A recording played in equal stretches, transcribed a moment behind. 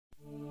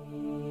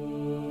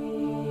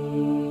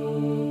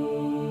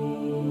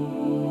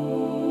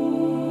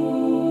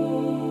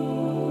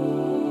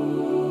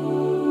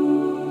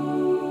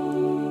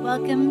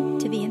Welcome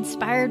to the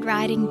Inspired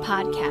Riding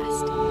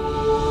Podcast.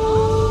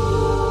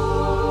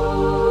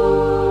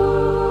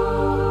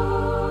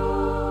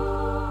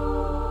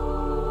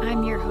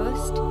 I'm your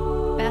host,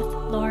 Beth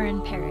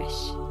Lauren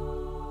Parrish.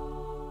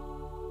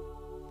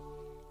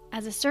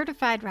 As a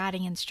certified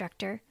riding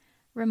instructor,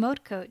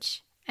 remote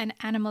coach, and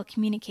animal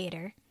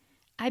communicator,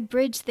 I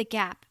bridge the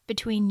gap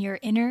between your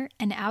inner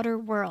and outer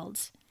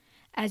worlds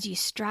as you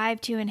strive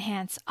to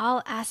enhance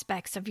all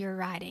aspects of your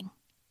riding.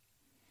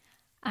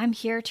 I'm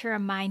here to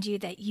remind you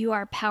that you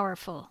are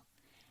powerful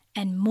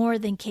and more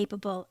than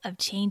capable of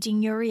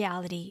changing your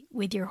reality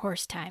with your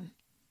horse time.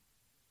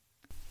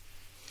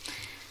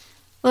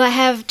 Well, I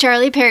have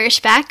Charlie Parrish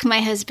back,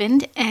 my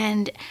husband,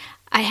 and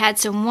I had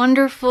some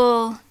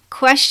wonderful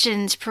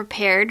questions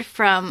prepared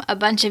from a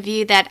bunch of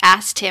you that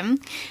asked him,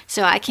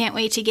 so I can't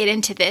wait to get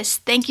into this.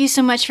 Thank you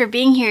so much for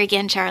being here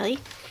again, Charlie.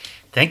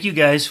 Thank you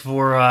guys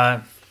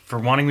for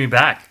wanting me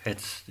back.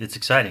 It's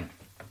exciting.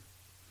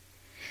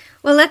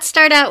 Well, let's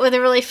start out with a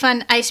really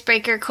fun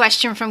icebreaker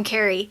question from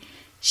Carrie.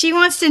 She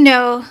wants to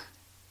know,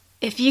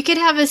 if you could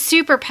have a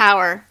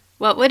superpower,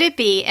 what would it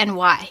be and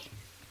why?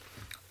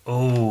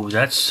 Oh,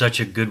 that's such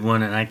a good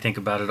one, and I think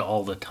about it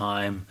all the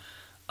time.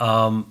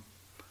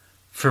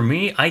 For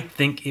me, I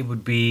think it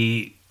would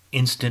be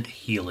instant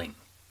healing.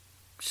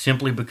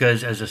 Simply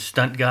because as a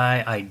stunt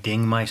guy, I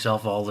ding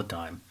myself all the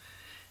time.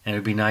 And it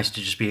would be nice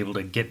to just be able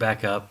to get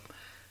back up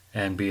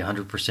and be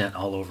 100%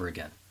 all over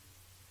again.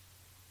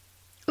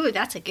 Ooh,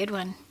 that's a good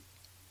one.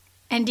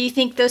 And do you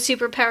think those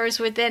superpowers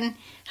would then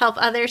help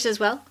others as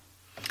well?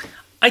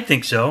 I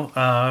think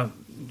so.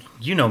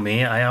 You know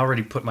me. I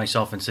already put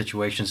myself in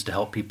situations to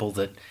help people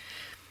that,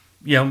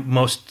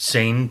 most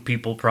sane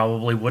people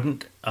probably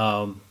wouldn't.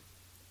 I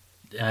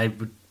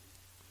would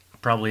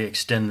probably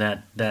extend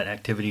that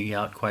activity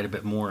out quite a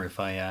bit more if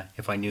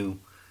I knew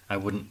I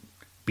wouldn't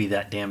be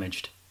that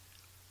damaged.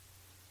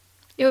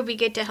 It would be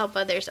good to help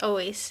others,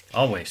 always.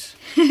 Always.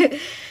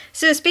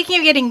 So speaking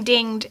of getting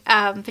dinged,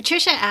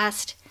 Patricia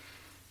asked,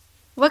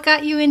 what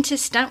got you into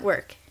stunt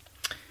work?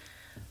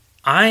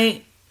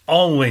 I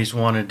always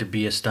wanted to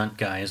be a stunt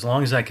guy, as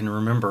long as I can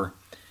remember.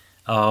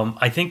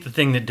 I think the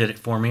thing that did it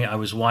for me, I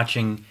was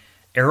watching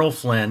Errol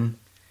Flynn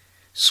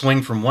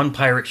swing from one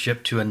pirate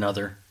ship to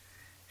another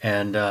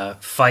and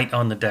fight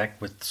on the deck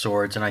with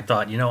swords, and I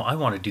thought, I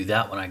want to do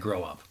that when I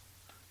grow up.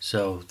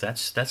 So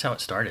that's how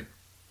it started.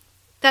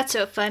 That's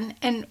so fun.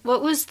 And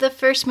what was the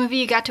first movie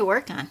you got to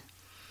work on?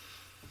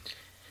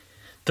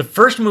 The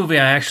first movie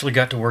I actually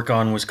got to work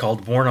on was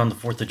called Born on the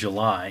 4th of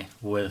July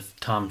with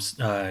Tom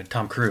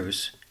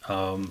Cruise.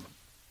 My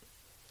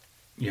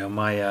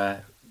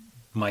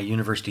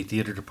university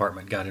theater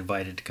department got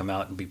invited to come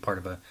out and be part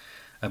of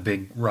a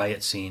big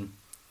riot scene.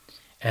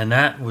 And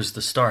that was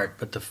the start.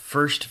 But the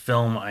first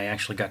film I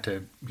actually got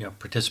to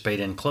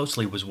participate in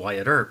closely was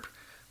Wyatt Earp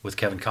with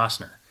Kevin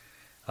Costner.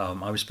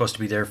 I was supposed to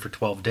be there for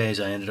 12 days.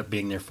 I ended up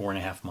being there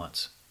 4.5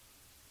 months.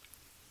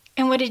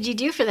 And what did you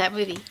do for that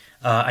movie?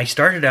 I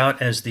started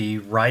out as the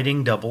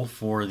riding double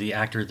for the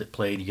actor that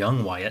played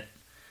young Wyatt,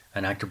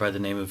 an actor by the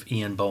name of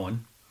Ian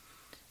Bohen.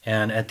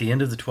 And at the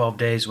end of the 12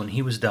 days, when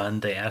he was done,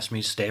 they asked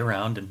me to stay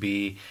around and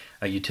be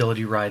a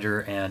utility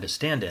rider and a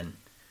stand-in.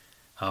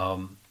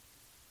 And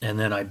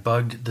then I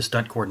bugged the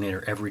stunt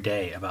coordinator every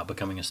day about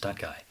becoming a stunt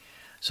guy.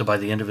 So by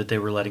the end of it, they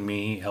were letting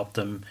me help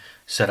them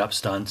set up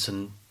stunts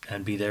and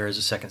be there as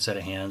a second set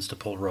of hands to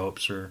pull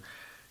ropes or,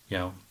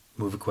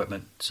 move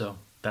equipment. So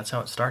that's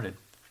how it started.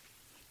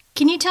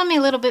 Can you tell me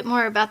a little bit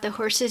more about the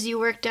horses you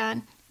worked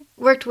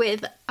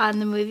with on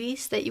the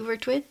movies that you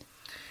worked with?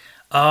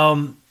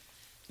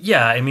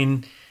 Yeah,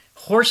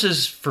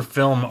 horses for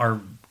film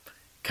are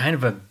kind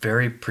of a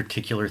very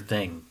particular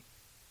thing.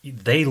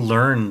 They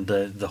learn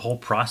the whole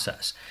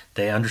process.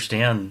 They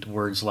understand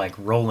words like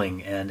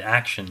rolling and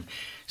action.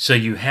 So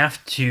you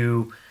have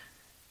to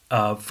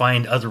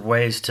find other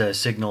ways to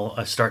signal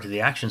a start to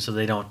the action so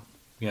they don't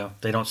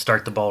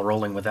start the ball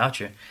rolling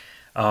without you.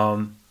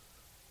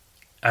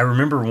 I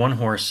remember one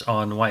horse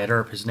on Wyatt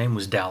Earp. His name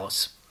was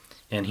Dallas,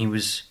 and he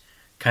was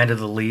kind of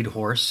the lead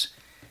horse.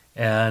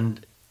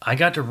 And I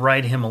got to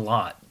ride him a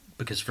lot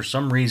because for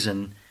some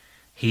reason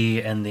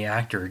he and the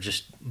actor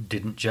just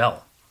didn't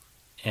gel.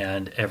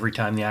 And every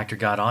time the actor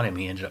got on him,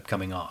 he ended up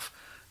coming off.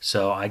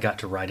 So I got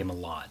to ride him a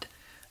lot.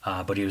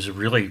 But he was a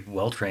really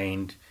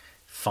well-trained,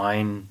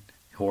 fine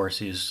horse.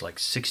 He was like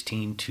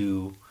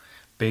 16'2",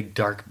 big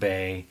dark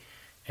bay,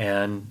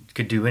 and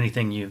could do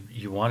anything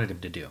you wanted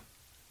him to do.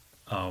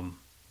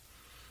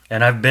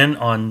 And I've been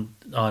on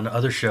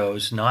other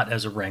shows, not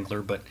as a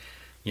wrangler, but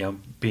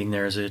being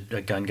there as a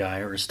gun guy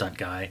or a stunt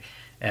guy,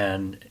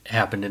 and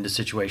happened into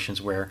situations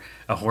where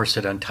a horse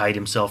had untied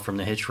himself from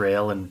the hitch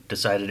rail and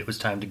decided it was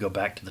time to go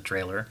back to the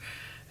trailer,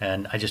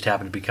 and I just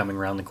happened to be coming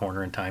around the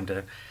corner in time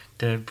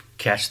to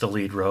catch the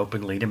lead rope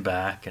and lead him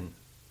back. And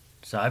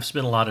so I've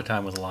spent a lot of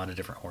time with a lot of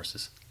different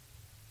horses.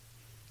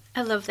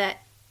 I love that.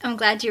 I'm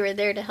glad you were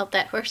there to help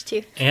that horse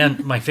too.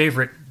 And my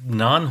favorite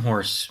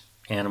non-horse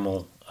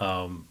animal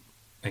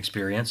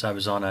experience, I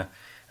was on a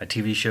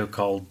TV show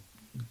called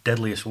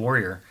Deadliest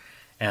Warrior,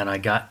 and I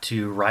got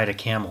to ride a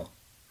camel,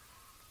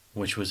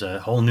 which was a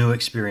whole new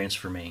experience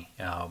for me.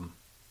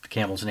 The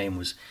camel's name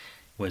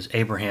was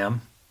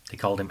Abraham. They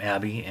called him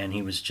Abby, and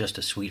he was just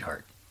a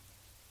sweetheart.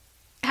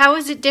 How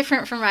is it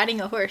different from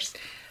riding a horse?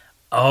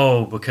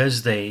 Oh,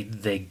 because they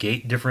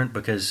gait different,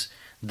 because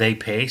they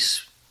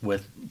pace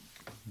with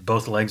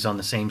both legs on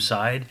the same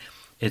side.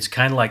 It's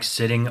kind of like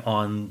sitting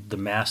on the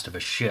mast of a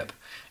ship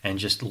and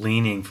just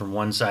leaning from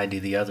one side to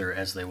the other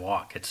as they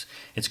walk.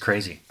 It's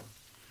crazy.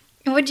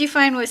 And what did you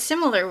find was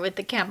similar with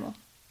the camel?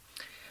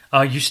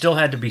 You still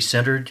had to be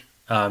centered,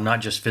 not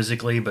just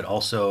physically, but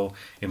also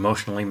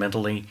emotionally,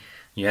 mentally.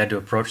 You had to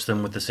approach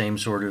them with the same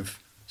sort of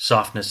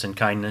softness and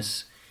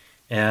kindness.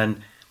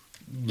 And,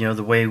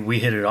 the way we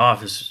hit it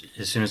off is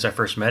as soon as I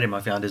first met him,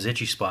 I found his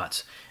itchy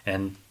spots.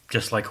 And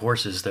just like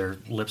horses, their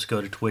lips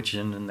go to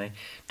twitching, and they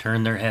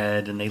turn their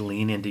head, and they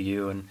lean into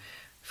you. And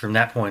from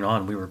that point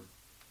on, we were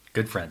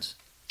good friends.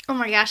 Oh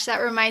my gosh,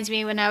 that reminds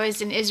me, when I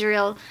was in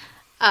Israel,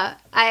 I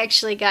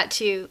actually got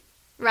to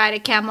ride a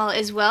camel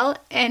as well,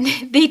 and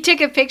they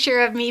took a picture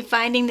of me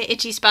finding the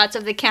itchy spots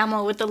of the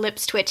camel with the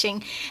lips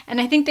twitching,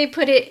 and I think they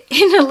put it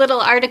in a little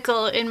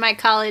article in my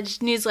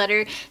college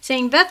newsletter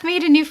saying Beth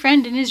made a new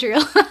friend in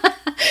Israel.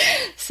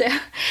 So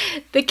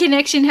the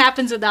connection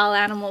happens with all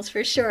animals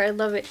for sure. I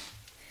love it.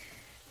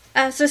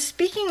 So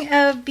speaking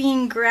of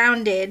being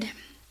grounded,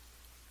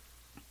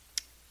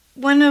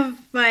 one of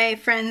my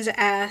friends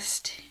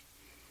asked,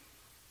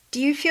 do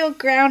you feel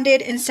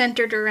grounded and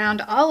centered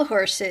around all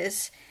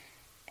horses?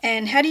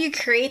 And how do you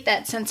create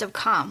that sense of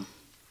calm?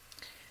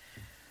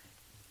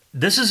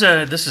 This is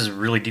a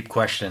really deep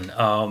question.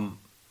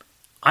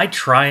 I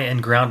try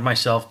and ground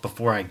myself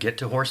before I get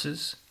to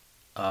horses,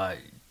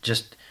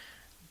 just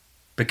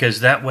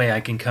because that way I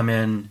can come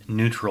in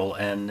neutral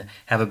and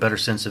have a better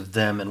sense of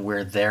them and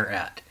where they're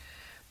at.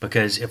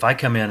 Because if I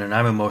come in and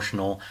I'm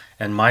emotional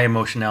and my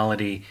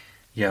emotionality,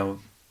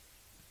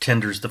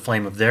 tenders the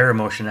flame of their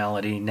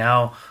emotionality,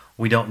 now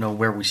we don't know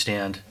where we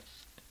stand,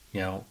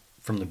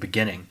 from the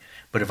beginning.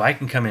 But if I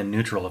can come in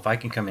neutral, if I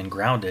can come in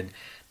grounded,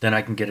 then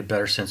I can get a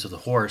better sense of the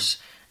horse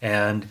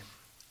and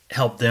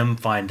help them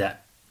find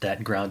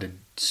that grounded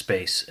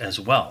space as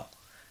well.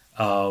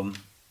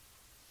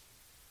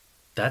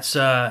 That's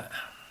a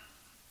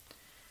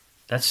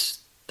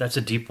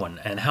deep one.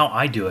 And how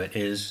I do it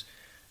is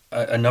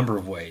a number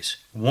of ways.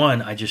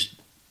 One, I just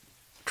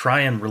try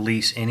and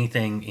release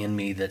anything in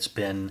me that's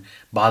been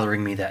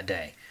bothering me that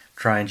day.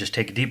 Try and just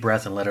take a deep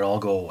breath and let it all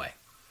go away.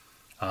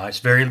 It's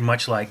very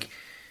much like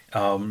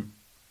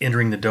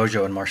entering the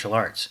dojo in martial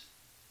arts.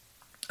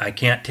 I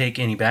can't take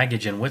any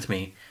baggage in with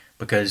me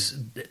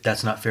because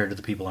that's not fair to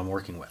the people I'm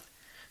working with.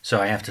 So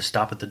I have to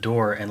stop at the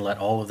door and let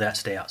all of that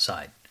stay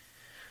outside.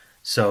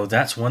 So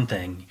that's one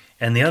thing.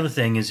 And the other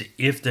thing is,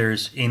 if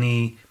there's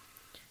any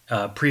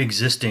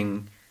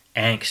pre-existing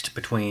angst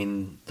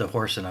between the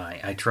horse and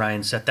I try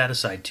and set that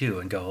aside too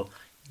and go,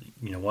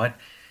 you know what,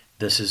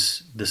 this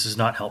is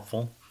not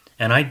helpful.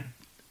 And I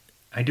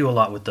do a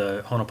lot with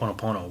the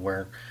Ho'oponopono,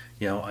 where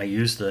I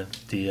use the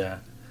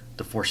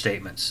 4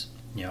 statements.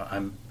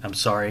 I'm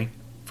sorry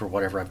for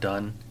whatever I've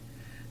done.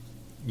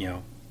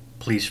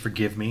 Please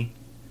forgive me.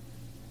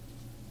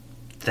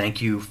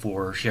 Thank you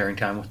for sharing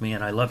time with me,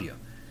 and I love you.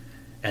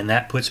 And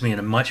that puts me in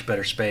a much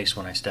better space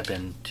when I step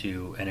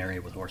into an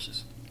area with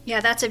horses.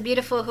 Yeah, that's a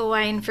beautiful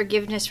Hawaiian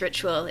forgiveness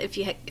ritual. If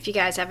you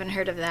guys haven't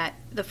heard of that,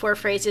 the 4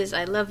 phrases: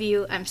 I love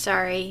you, I'm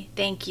sorry,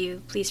 thank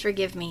you, please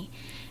forgive me.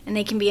 And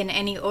they can be in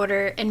any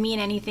order and mean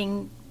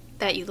anything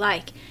that you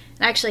like.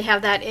 I actually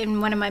have that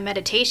in one of my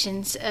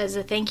meditations as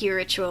a thank you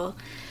ritual.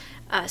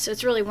 So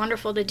it's really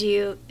wonderful to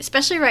do,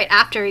 especially right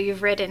after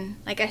you've ridden.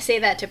 Like, I say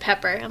that to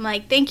Pepper. I'm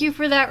like, thank you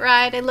for that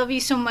ride. I love you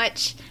so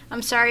much.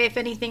 I'm sorry if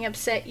anything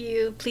upset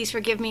you. Please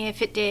forgive me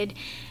if it did.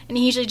 And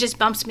he usually just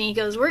bumps me. He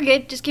goes, we're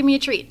good. Just give me a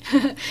treat.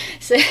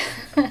 So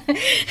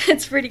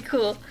it's pretty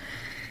cool.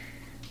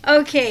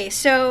 Okay,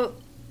 so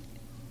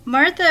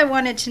Martha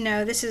wanted to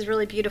know, this is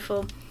really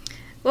beautiful,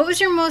 what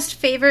was your most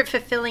favorite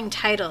fulfilling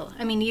title?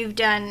 I mean, you've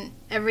done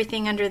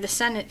everything under the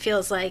sun, it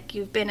feels like.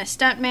 You've been a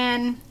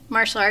stuntman,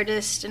 martial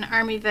artist, an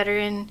Army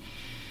veteran,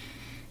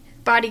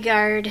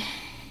 bodyguard,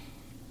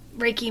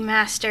 Reiki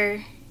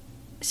master.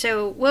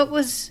 So what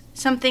was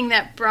something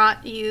that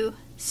brought you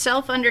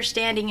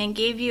self-understanding and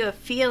gave you a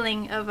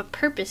feeling of a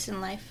purpose in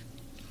life?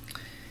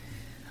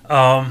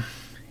 My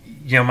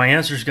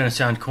answer is going to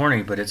sound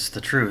corny, but it's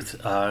the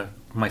truth.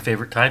 My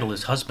favorite title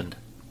is husband.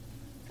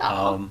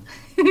 I'm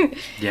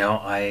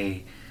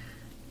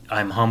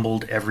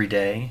humbled every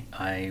day.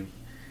 I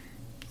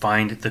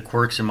find the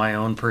quirks in my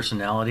own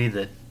personality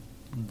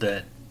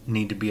that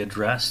need to be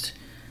addressed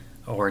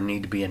or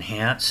need to be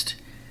enhanced.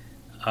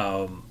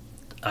 I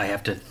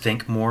have to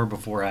think more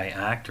before I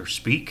act or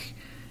speak.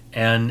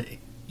 And,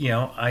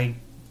 I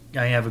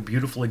have a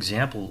beautiful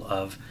example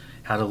of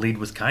how to lead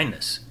with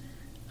kindness.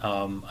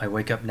 I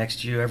wake up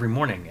next to you every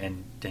morning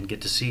and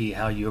get to see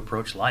how you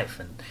approach life,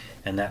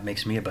 and that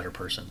makes me a better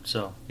person.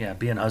 So, yeah,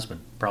 being a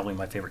husband, probably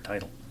my favorite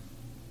title.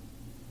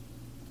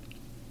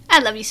 I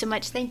love you so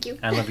much. Thank you.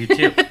 I love you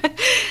too.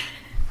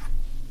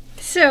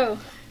 So,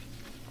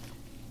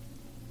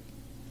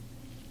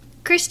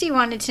 Christy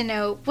wanted to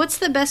know, what's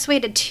the best way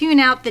to tune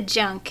out the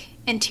junk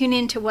and tune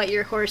into what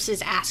your horse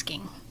is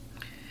asking?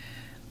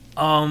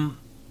 For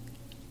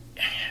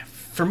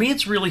me,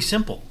 it's really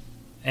simple,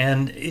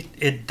 and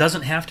it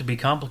doesn't have to be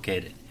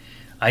complicated.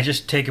 I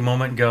just take a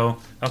moment and go,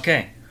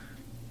 okay,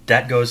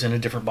 that goes in a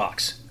different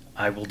box.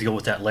 I will deal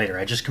with that later.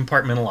 I just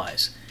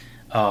compartmentalize.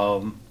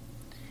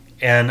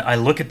 And I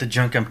look at the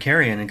junk I'm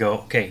carrying and go,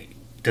 okay,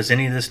 does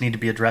any of this need to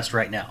be addressed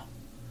right now?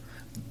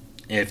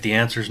 If the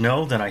answer is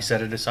no, then I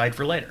set it aside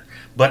for later.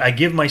 But I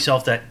give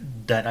myself that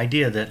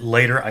idea that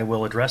later I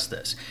will address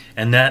this.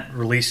 And that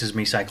releases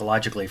me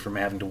psychologically from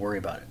having to worry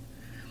about it.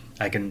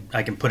 I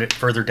can put it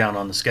further down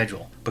on the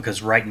schedule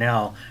because right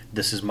now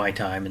this is my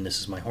time and this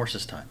is my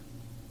horse's time.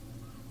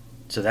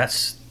 So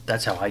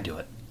that's how I do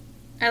it.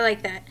 I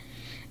like that.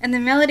 And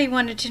then Melody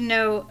wanted to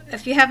know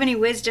if you have any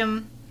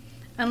wisdom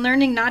on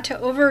learning not to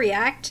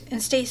overreact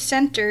and stay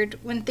centered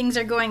when things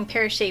are going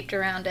pear-shaped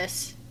around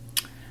us.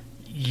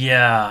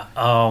 Yeah,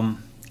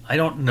 I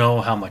don't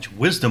know how much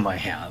wisdom I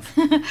have,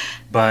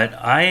 but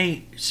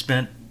I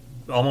spent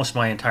almost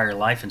my entire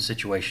life in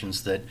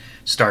situations that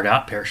start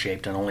out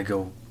pear-shaped and only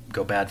go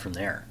bad from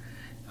there.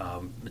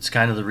 It's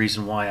kind of the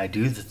reason why I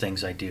do the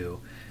things I do,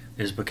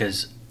 is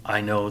because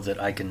I know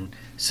that I can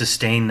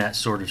sustain that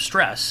sort of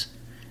stress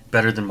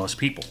better than most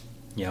people.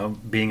 You know,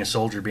 being a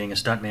soldier, being a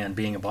stuntman,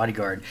 being a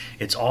bodyguard,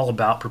 it's all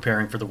about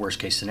preparing for the worst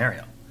case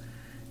scenario.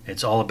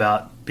 It's all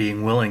about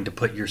being willing to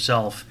put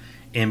yourself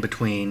in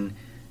between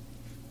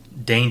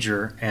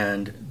danger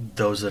and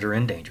those that are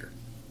in danger.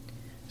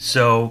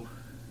 So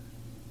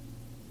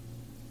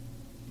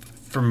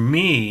for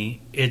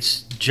me,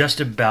 it's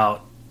just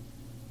about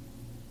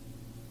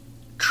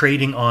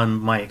trading on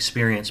my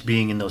experience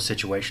being in those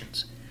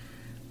situations.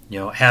 You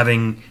know,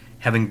 having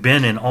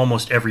been in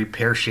almost every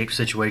pear-shaped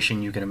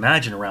situation you can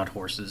imagine around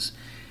horses,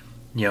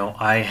 you know,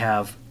 I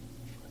have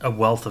a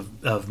wealth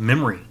of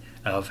memory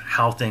of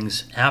how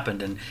things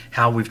happened and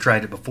how we've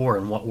tried it before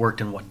and what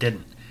worked and what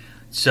didn't.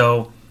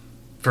 So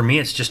for me,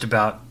 it's just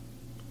about,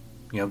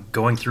 you know,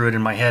 going through it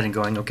in my head and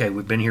going, okay,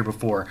 we've been here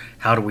before.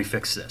 How do we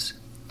fix this?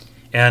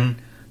 And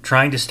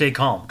trying to stay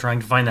calm, trying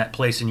to find that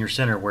place in your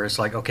center where it's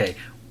like, okay,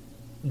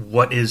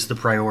 what is the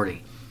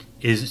priority?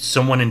 Is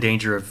someone in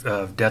danger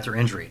of death or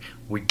injury?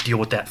 We deal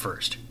with that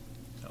first.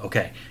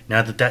 Okay,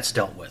 now that that's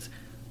dealt with,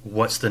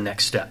 what's the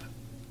next step?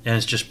 And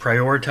it's just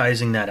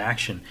prioritizing that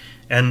action.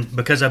 And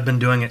because I've been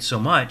doing it so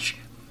much,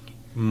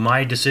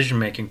 my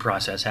decision-making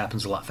process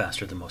happens a lot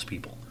faster than most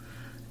people.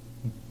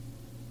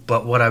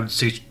 But what I would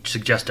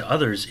suggest to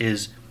others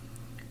is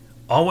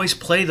always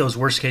play those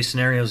worst-case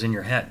scenarios in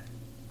your head.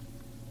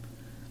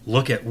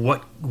 Look at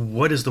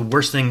what is the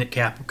worst thing that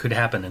could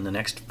happen in the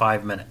next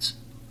 5 minutes,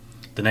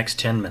 the next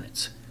 10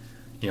 minutes.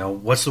 You know,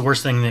 what's the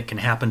worst thing that can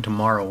happen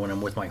tomorrow when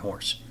I'm with my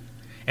horse?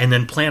 And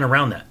then plan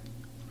around that.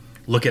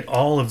 Look at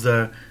all of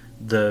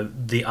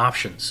the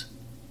options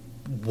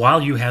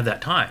while you have that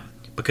time,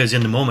 because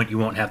in the moment you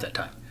won't have that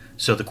time.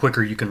 So the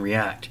quicker you can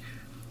react,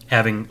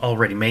 having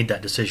already made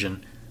that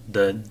decision,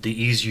 the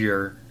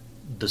easier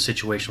the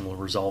situation will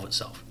resolve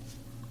itself.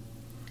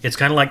 It's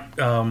kind of like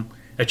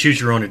a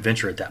choose your own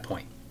adventure at that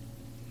point.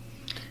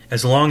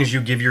 As long as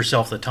you give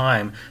yourself the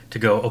time to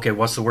go, okay,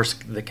 what's the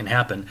worst that can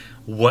happen?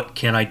 What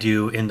can I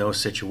do in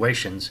those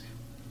situations?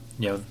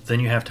 You know, then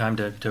you have time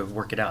to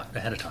work it out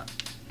ahead of time.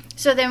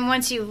 So then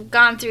once you've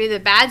gone through the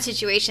bad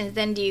situations,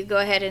 then do you go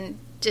ahead and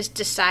just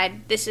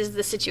decide this is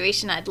the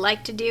situation I'd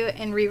like to do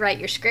and rewrite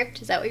your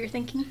script? Is that what you're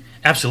thinking?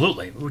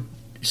 Absolutely.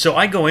 So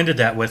I go into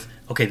that with,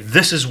 okay,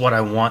 this is what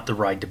I want the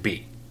ride to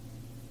be.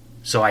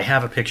 So I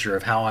have a picture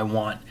of how I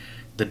want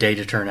the day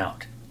to turn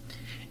out.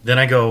 Then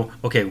I go,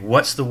 okay,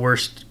 what's the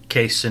worst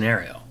case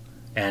scenario?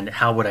 And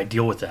how would I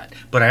deal with that?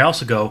 But I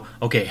also go,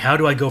 okay, how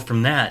do I go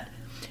from that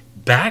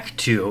back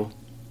to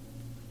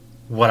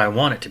what I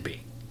want it to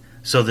be?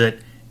 So that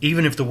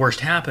even if the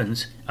worst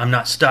happens, I'm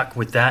not stuck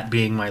with that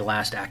being my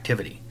last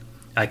activity.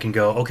 I can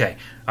go, okay,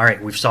 all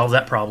right, we've solved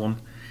that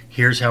problem.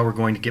 Here's how we're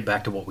going to get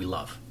back to what we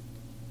love.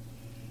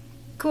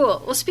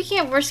 Cool. Well, speaking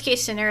of worst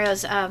case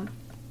scenarios,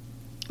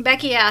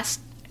 Becky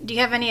asked, do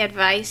you have any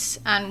advice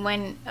on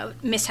when a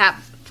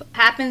mishap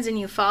happens and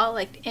you fall?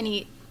 Like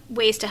any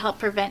ways to help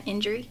prevent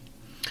injury?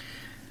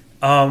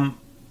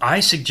 I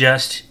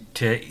suggest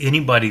to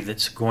anybody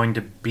that's going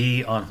to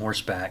be on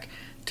horseback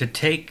to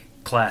take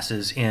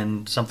classes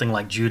in something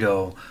like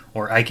judo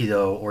or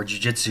aikido or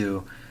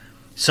jiu-jitsu,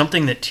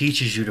 something that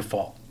teaches you to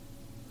fall.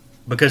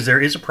 Because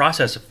there is a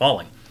process of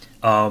falling.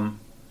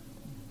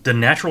 The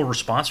natural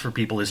response for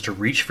people is to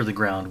reach for the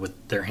ground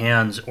with their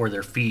hands or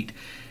their feet.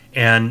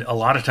 And a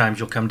lot of times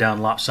you'll come down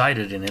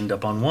lopsided and end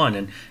up on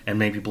one and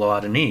maybe blow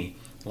out a knee,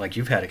 like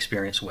you've had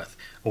experience with,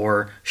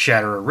 or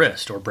shatter a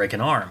wrist or break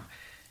an arm.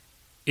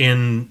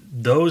 In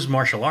those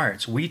martial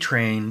arts, we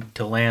train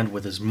to land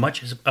with as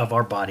much of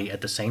our body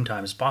at the same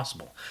time as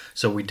possible.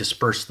 So we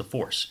disperse the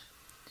force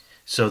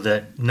so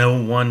that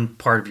no one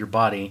part of your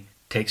body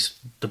takes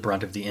the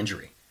brunt of the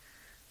injury.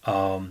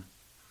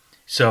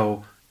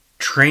 So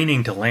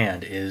training to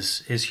land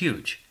is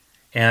huge.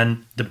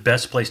 And the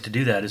best place to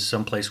do that is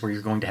someplace where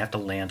you're going to have to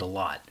land a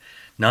lot.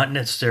 Not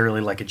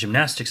necessarily like a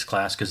gymnastics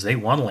class because they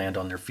want to land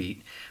on their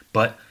feet,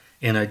 but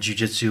in a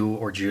jiu-jitsu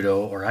or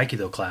judo or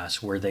aikido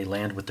class where they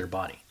land with their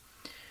body.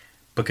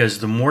 Because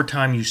the more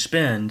time you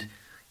spend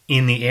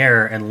in the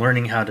air and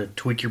learning how to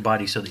tweak your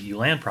body so that you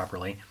land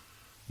properly,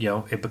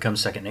 it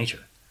becomes second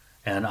nature.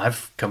 And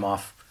I've come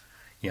off,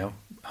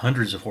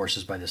 hundreds of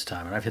horses by this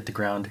time, and I've hit the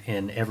ground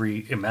in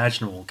every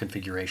imaginable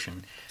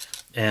configuration.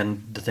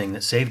 And the thing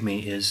that saved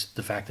me is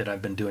the fact that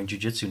I've been doing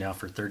jiu-jitsu now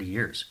for 30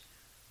 years.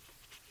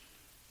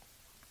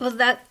 Well,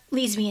 that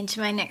leads me into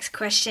my next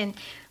question,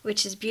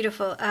 which is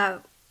beautiful.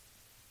 How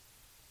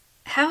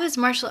has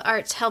martial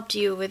arts helped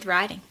you with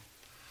riding?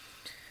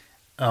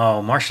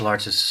 Oh, martial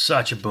arts is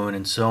such a boon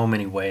in so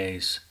many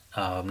ways,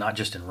 not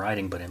just in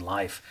riding, but in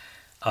life.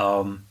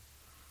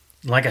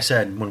 Like I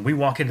said, when we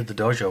walk into the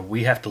dojo,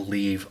 we have to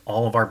leave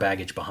all of our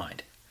baggage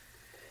behind.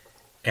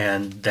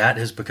 And that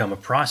has become a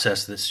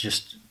process that's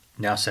just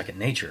now second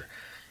nature.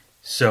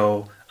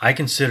 So I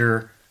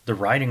consider the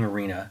riding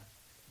arena,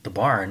 the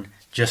barn,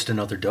 just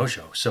another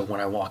dojo. So when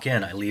I walk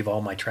in, I leave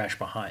all my trash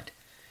behind.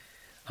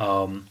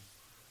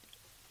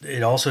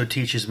 It also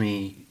teaches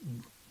me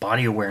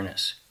body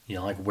awareness,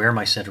 like where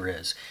my center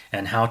is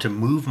and how to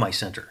move my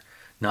center,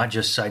 not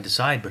just side to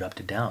side, but up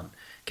to down.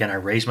 Can I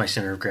raise my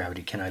center of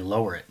gravity? Can I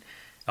lower it?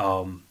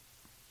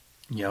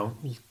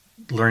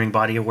 Learning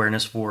body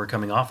awareness for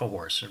coming off a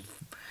horse,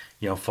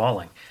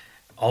 falling.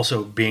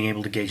 Also being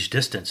able to gauge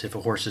distance if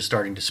a horse is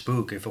starting to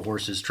spook, if a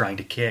horse is trying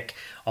to kick,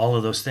 all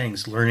of those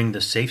things, learning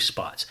the safe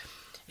spots.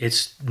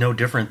 It's no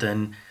different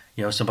than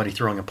somebody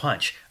throwing a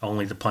punch,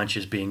 only the punch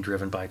is being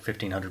driven by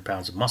 1,500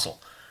 pounds of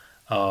muscle.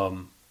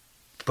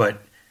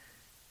 But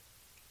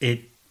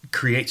it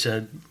creates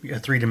a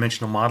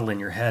three-dimensional model in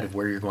your head of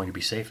where you're going to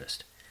be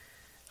safest.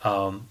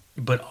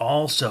 But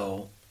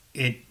also,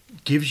 it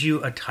gives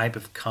you a type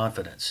of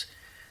confidence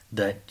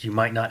that you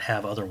might not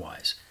have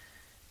otherwise.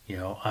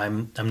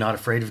 I'm not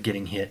afraid of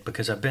getting hit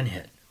because I've been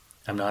hit.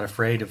 I'm not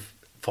afraid of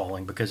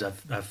falling because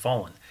I've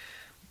fallen.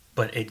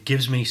 But it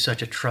gives me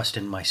such a trust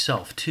in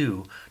myself,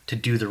 too, to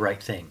do the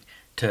right thing,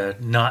 to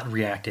not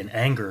react in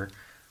anger,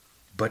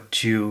 but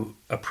to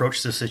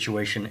approach the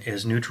situation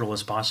as neutral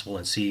as possible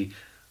and see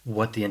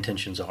what the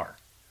intentions are.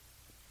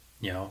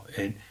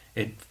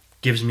 It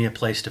gives me a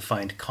place to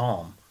find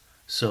calm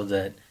so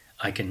that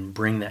I can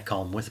bring that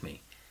calm with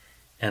me.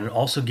 And it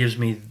also gives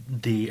me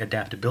the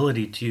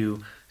adaptability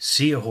to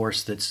see a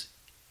horse that's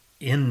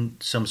in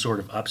some sort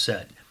of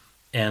upset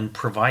and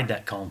provide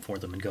that calm for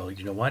them and go,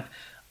 you know what?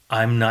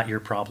 I'm not your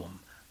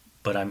problem,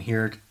 but I'm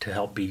here to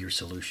help be your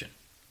solution.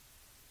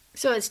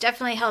 So it's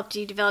definitely helped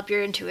you develop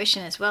your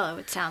intuition as well, it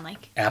would sound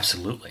like.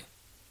 Absolutely.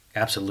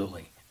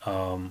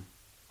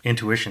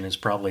 Intuition is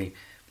probably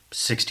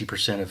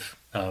 60%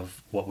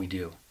 of what we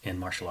do in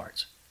martial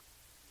arts.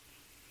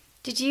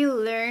 Did you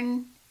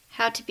learn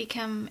how to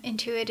become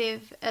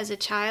intuitive as a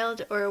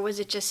child, or was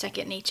it just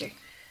second nature?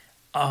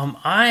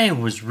 I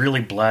was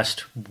really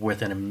blessed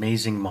with an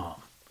amazing mom.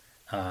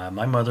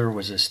 My mother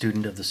was a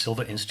student of the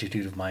Silva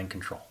Institute of Mind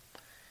Control.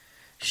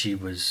 She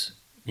was,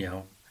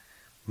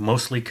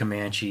 mostly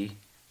Comanche,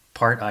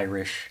 part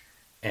Irish,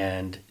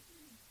 and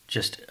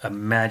just a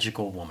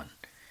magical woman.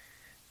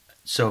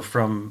 So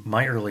from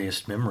my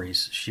earliest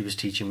memories, she was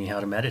teaching me how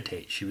to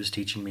meditate. She was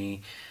teaching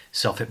me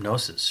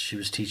self-hypnosis. She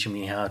was teaching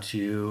me how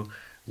to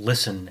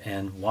listen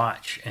and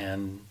watch.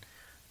 And,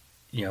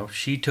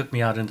 she took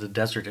me out into the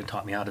desert and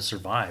taught me how to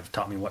survive,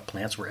 taught me what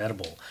plants were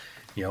edible,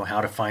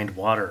 how to find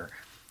water,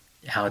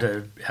 how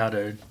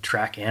to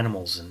track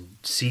animals and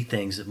see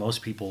things that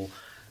most people,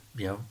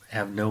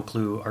 have no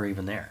clue are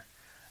even there.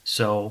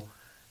 So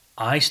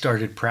I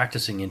started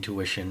practicing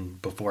intuition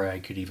before I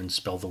could even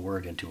spell the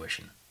word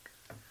intuition.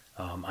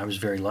 I was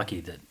very lucky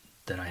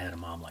that I had a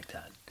mom like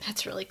that.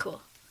 That's really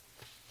cool.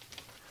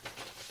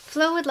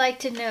 Flo would like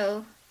to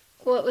know,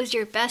 what was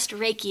your best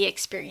Reiki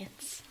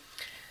experience?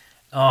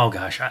 Oh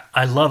gosh,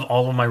 I love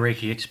all of my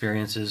Reiki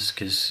experiences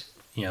because,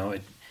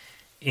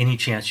 any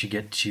chance you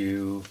get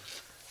to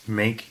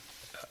make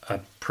a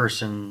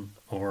person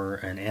or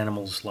an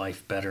animal's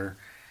life better.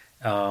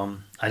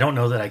 I don't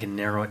know that I can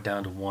narrow it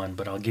down to one,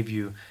 but I'll give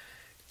you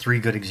 3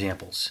 good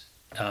examples.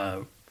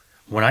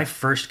 When I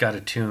first got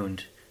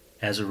attuned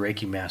as a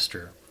Reiki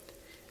master,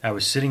 I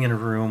was sitting in a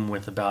room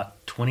with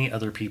about 20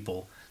 other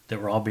people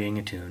that were all being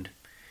attuned,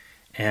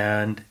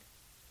 and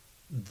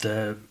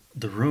the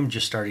room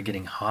just started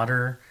getting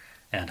hotter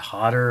and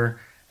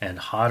hotter and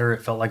hotter.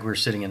 It felt like we were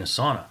sitting in a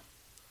sauna.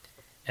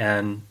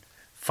 And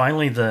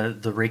finally, the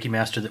Reiki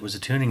master that was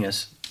attuning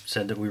us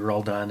said that we were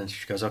all done, and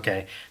she goes,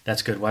 "Okay,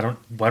 that's good. Why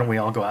don't we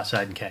all go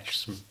outside and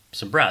catch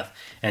some breath?"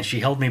 And she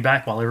held me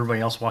back while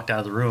everybody else walked out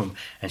of the room,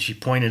 and she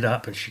pointed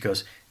up and she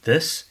goes,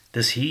 "This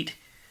heat,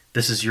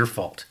 this is your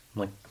fault."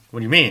 I'm like,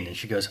 "What do you mean?" And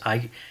she goes,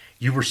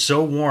 "You were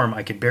so warm,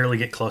 I could barely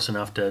get close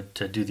enough to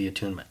do the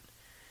attunement."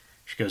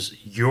 She goes,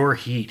 "Your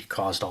heat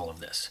caused all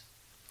of this."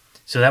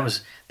 So that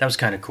was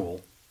kind of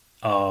cool.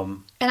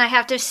 And I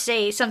have to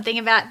say something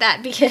about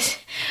that because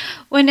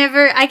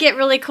whenever I get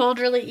really cold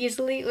really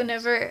easily,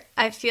 whenever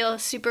I feel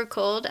super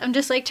cold, I'm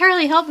just like,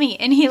 Charlie, help me.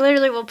 And he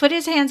literally will put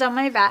his hands on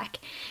my back.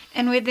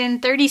 And within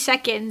 30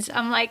 seconds,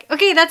 I'm like,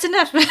 okay, that's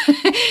enough.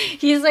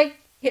 He's like,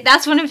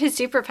 that's one of his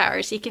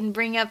superpowers. He can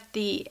bring up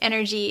the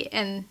energy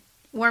and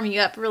warm you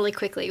up really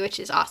quickly, which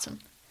is awesome.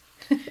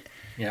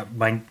 Yeah,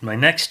 my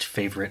next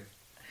favorite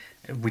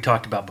we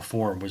talked about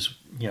before was,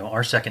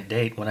 our second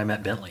date when I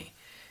met Bentley,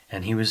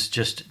 and he was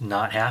just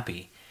not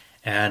happy,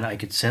 and I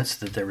could sense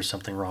that there was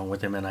something wrong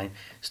with him, and I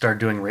started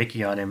doing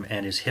Reiki on him,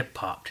 and his hip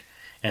popped,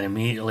 and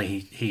immediately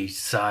he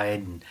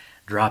sighed and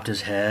dropped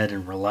his head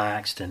and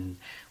relaxed and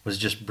was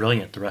just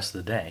brilliant the rest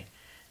of the day,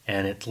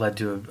 and it led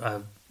to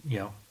a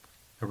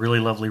really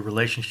lovely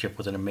relationship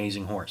with an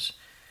amazing horse.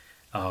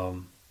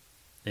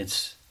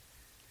 It's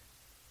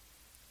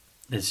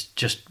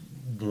just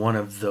one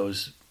of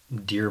those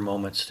dear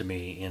moments to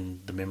me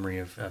in the memory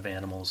of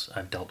animals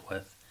I've dealt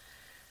with.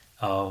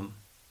 And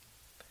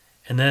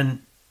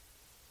then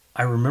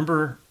I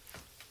remember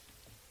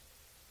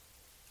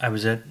I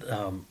was at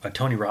a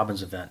Tony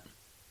Robbins event,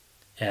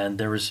 and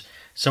there was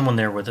someone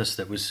there with us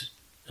that was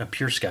a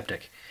pure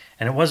skeptic.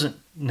 And it wasn't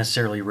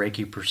necessarily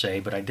Reiki per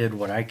se, but I did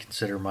what I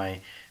consider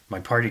my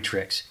party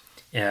tricks,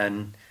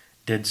 and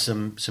did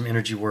some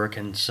energy work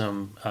and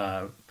some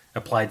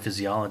applied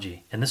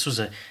physiology. And this was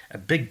a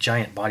big,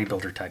 giant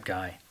bodybuilder type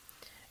guy.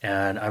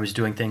 And I was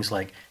doing things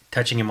like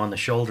touching him on the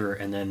shoulder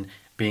and then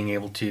being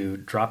able to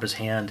drop his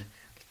hand,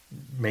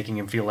 making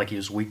him feel like he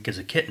was weak as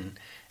a kitten.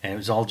 And it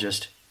was all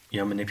just,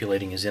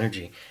 manipulating his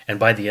energy. And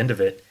by the end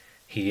of it,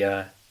 he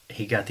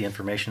got the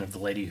information of the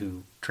lady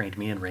who trained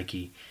me in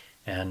Reiki.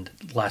 And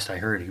last I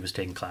heard, he was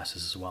taking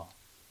classes as well.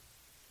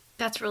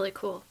 That's really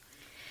cool.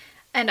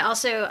 And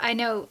also, I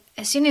know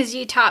as soon as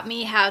you taught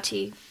me how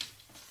to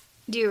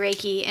do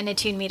Reiki and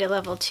attune me to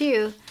level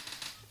 2,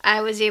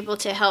 I was able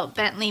to help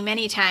Bentley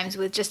many times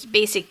with just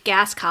basic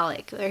gas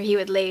colic, where he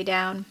would lay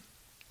down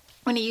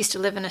when he used to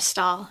live in a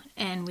stall,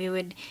 and we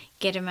would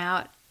get him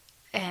out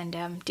and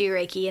do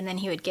Reiki, and then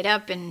he would get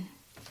up and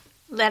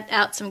let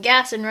out some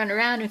gas and run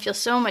around and feel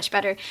so much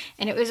better.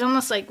 And it was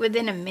almost like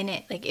within a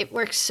minute. Like, it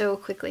worked so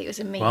quickly. It was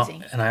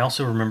amazing. Well, and I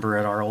also remember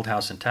at our old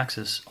house in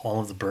Texas,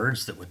 all of the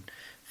birds that would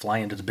fly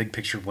into the big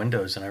picture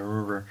windows. And I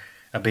remember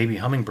a baby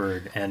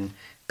hummingbird and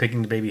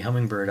picking the baby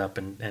hummingbird up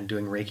and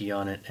doing Reiki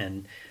on it,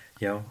 and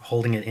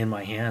holding it in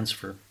my hands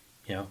for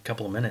a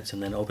couple of minutes,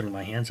 and then opening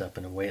my hands up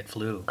and away it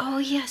flew. Oh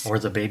yes. Or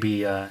the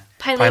baby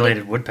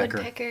pileated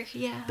woodpecker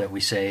yeah, that we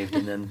saved,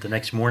 and then the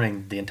next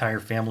morning the entire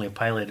family of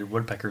pileated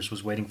woodpeckers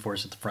was waiting for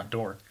us at the front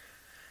door,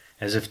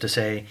 as if to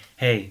say,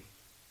 "Hey,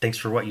 thanks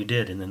for what you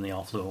did," and then they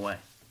all flew away.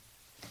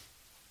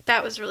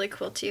 That was really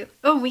cool too.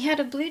 Oh, we had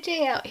a blue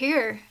jay out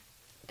here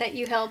that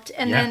you helped,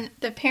 and then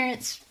the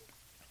parents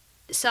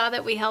saw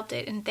that we helped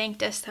it and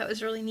thanked us. That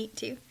was really neat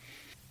too.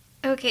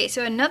 Okay,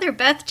 so another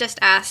Beth just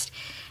asked,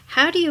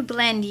 how do you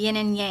blend yin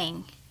and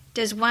yang?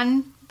 Does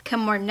one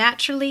come more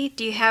naturally?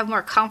 Do you have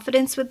more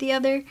confidence with the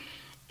other?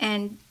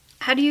 And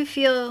how do you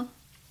feel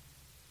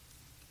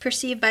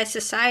perceived by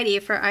society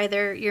for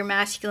either your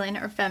masculine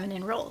or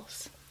feminine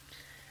roles?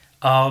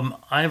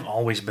 I've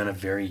always been a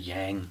very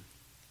yang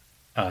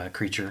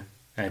creature.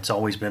 It's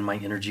always been my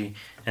energy,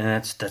 and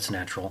that's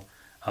natural.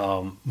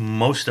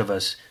 Most of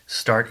us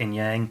start in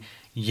yang.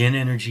 Yin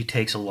energy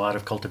takes a lot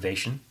of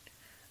cultivation.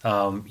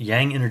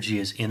 Yang energy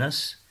is in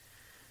us.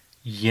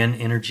 Yin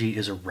energy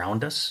is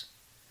around us.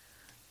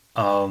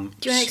 Do you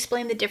want to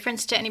explain the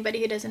difference to anybody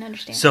who doesn't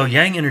understand? So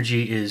yang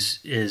energy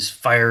is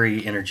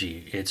fiery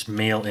energy. It's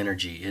male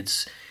energy.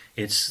 It's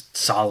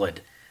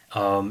solid.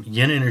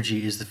 Yin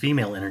energy is the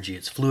female energy.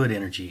 It's fluid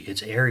energy.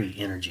 It's airy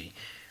energy.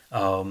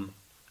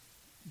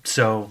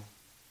 So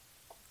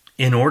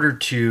in order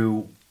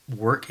to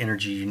work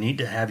energy, you need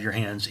to have your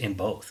hands in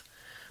both.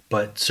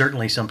 But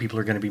certainly some people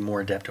are going to be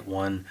more adept at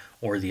one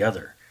or the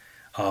other.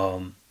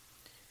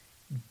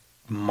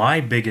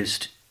 My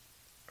biggest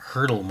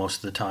hurdle most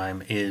of the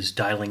time is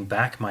dialing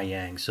back my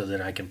yang so that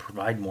I can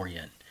provide more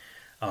yin.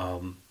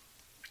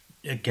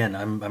 Again,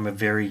 I'm a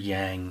very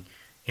yang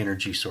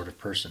energy sort of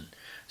person.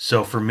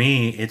 So for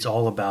me, it's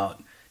all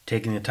about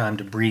taking the time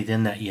to breathe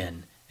in that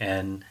yin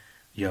and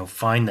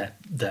find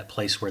that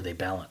place where they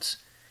balance.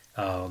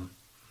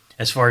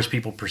 As far as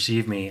people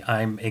perceive me,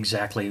 I'm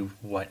exactly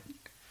what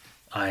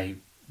I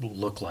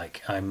look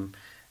like. I'm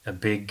a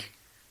big,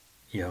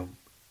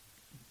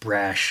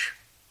 brash,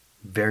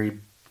 very,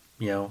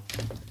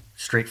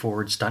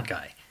 straightforward stunt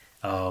guy.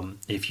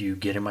 If you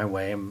get in my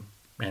way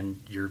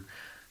and you're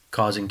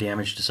causing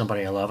damage to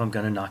somebody I love, I'm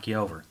going to knock you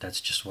over. That's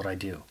just what I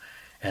do.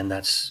 And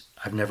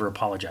I've never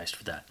apologized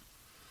for that.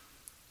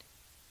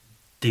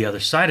 The other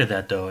side of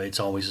that, though, it's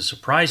always a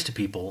surprise to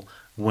people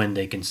when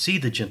they can see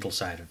the gentle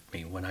side of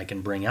me, when I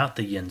can bring out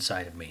the yin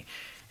side of me.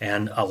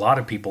 And a lot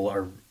of people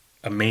are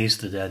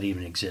amazed that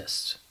even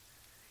exists.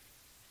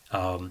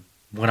 When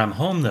I'm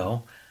home,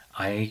 though,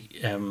 I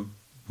am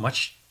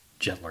much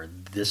gentler.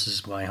 This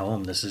is my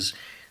home. This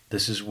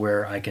is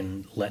where I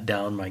can let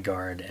down my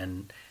guard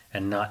and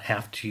not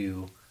have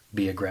to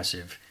be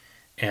aggressive.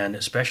 and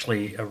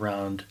especially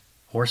around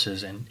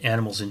horses and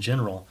animals in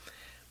general,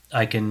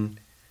 I can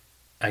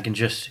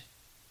just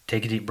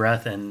take a deep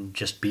breath and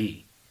just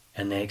be,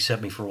 and they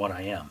accept me for what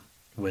I am,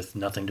 with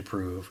nothing to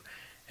prove,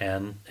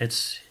 and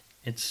it's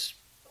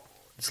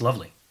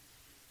lovely.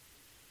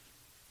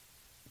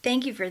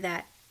 Thank you for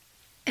that.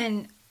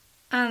 And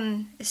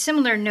on a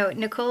similar note,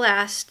 Nicole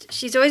asked,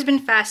 she's always been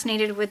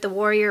fascinated with the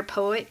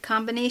warrior-poet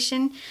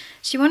combination.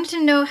 She wanted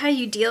to know how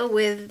you deal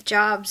with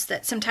jobs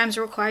that sometimes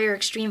require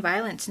extreme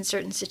violence in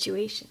certain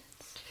situations.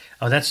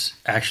 Oh, that's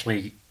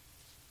actually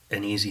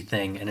an easy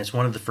thing, and it's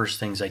one of the first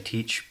things I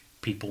teach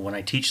people when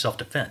I teach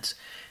self-defense,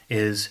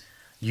 is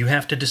you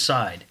have to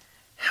decide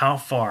how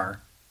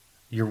far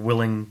you're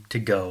willing to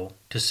go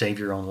to save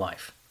your own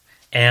life,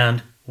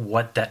 and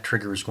what that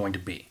trigger is going to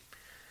be.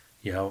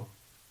 You know,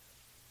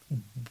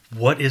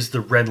 what is the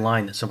red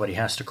line that somebody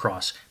has to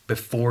cross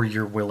before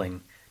you're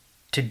willing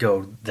to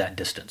go that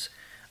distance?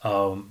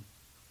 And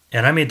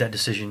I made that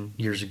decision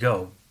years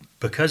ago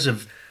because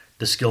of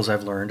the skills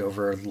I've learned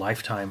over a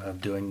lifetime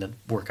of doing the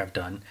work I've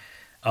done.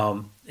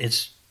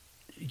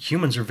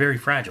 Humans are very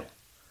fragile,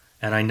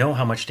 and I know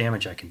how much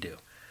damage I can do.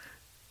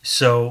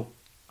 So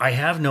I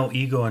have no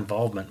ego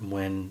involvement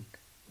when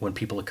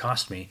people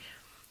accost me.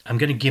 I'm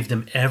going to give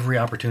them every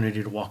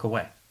opportunity to walk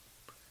away.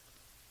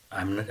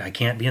 I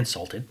can't be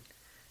insulted.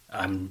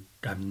 I'm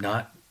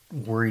not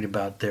worried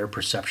about their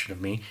perception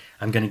of me.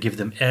 I'm going to give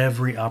them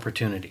every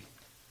opportunity.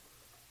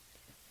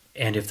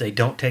 And if they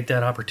don't take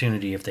that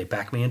opportunity, if they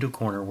back me into a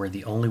corner where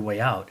the only way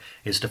out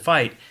is to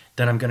fight,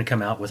 then I'm going to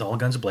come out with all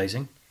guns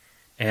blazing,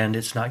 and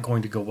it's not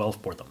going to go well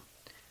for them.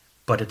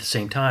 But at the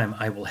same time,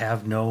 I will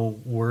have no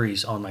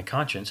worries on my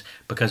conscience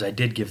because I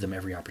did give them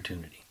every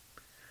opportunity.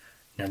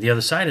 Now, the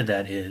other side of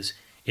that is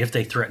if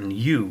they threaten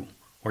you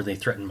or they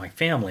threaten my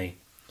family,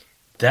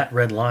 that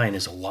red line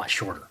is a lot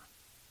shorter,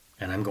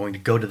 and I'm going to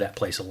go to that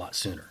place a lot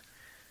sooner.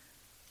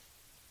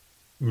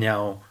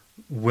 Now,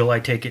 will I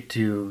take it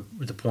to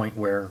the point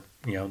where,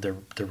 they're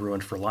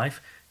ruined for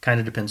life? Kind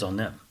of depends on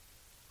them.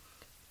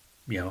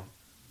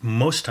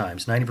 Most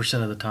times,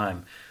 90% of the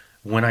time,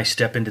 when I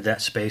step into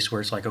that space where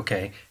it's like,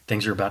 okay,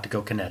 things are about to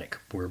go kinetic,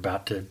 we're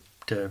about to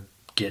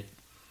get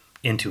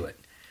into it.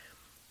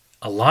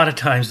 A lot of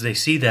times they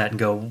see that and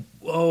go,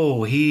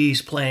 whoa,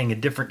 he's playing a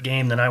different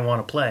game than I want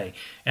to play.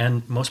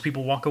 And most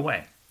people walk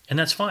away. And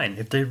that's fine.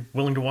 If they're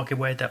willing to walk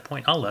away at that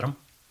point, I'll let them.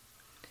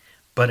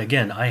 But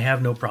again, I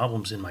have no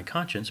problems in my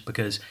conscience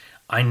because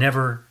I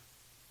never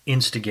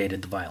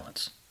instigated the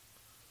violence.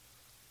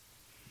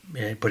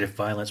 But if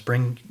violence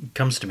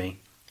comes to me,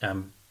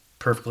 I'm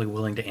perfectly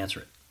willing to answer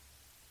it.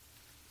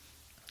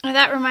 Well,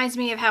 that reminds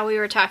me of how we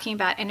were talking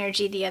about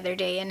energy the other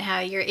day and how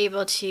you're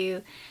able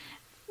to,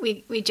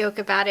 we joke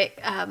about it,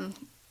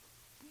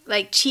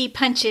 like chi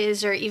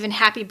punches or even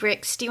happy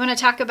bricks. Do you want to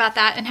talk about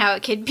that and how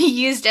it could be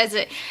used as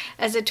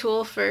a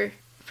tool for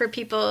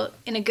people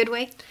in a good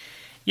way?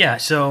 Yeah,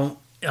 so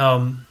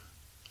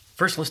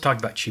first let's talk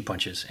about chi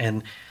punches.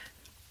 And,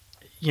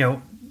 a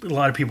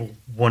lot of people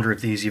wonder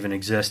if these even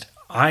exist.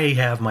 I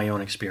have my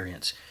own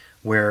experience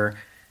where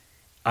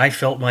I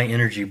felt my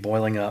energy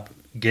boiling up,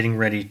 getting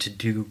ready to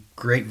do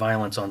great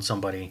violence on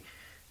somebody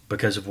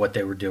because of what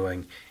they were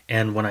doing.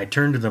 And when I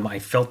turned to them, I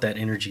felt that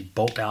energy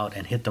bolt out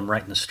and hit them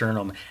right in the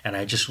sternum, and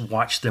I just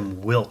watched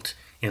them wilt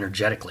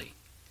energetically,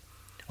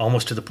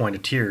 almost to the point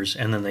of tears,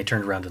 and then they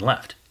turned around and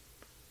left.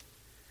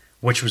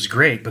 Which was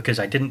great because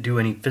I didn't do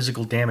any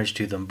physical damage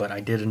to them, but I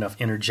did enough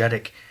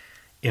energetic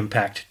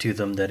impact to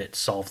them that it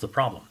solved the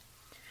problem.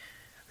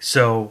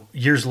 So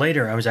years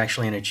later, I was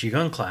actually in a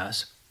Qigong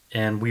class,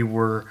 and we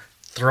were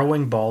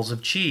throwing balls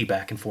of chi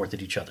back and forth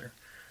at each other.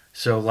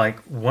 So like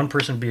one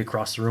person would be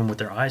across the room with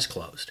their eyes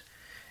closed,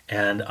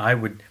 and I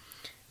would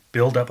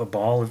build up a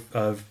ball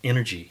of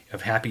energy,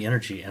 of happy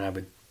energy, and I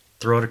would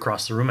throw it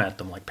across the room at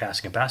them like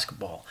passing a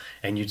basketball.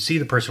 And you'd see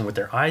the person with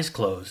their eyes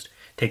closed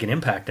take an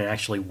impact and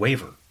actually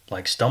waver,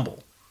 like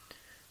stumble,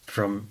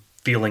 from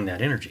feeling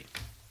that energy.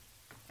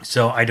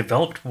 So I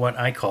developed what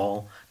I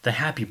call the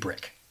happy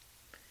brick.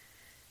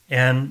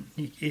 And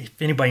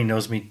if anybody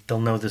knows me, they'll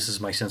know this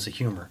is my sense of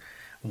humor.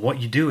 What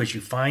you do is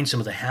you find some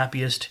of the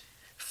happiest,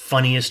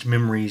 funniest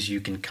memories you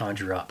can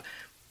conjure up.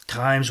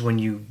 Times when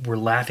you were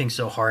laughing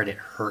so hard it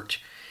hurt.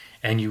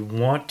 And you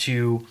want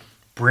to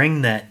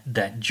bring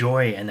that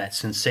joy and that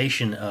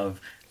sensation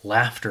of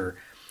laughter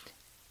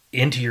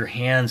into your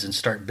hands and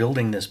start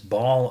building this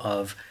ball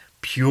of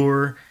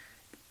pure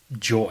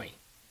joy,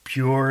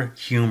 pure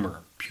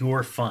humor,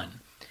 pure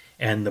fun.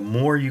 And the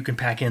more you can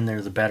pack in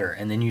there, the better.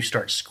 And then you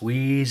start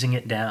squeezing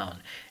it down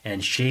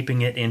and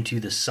shaping it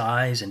into the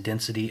size and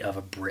density of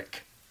a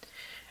brick.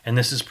 And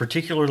this is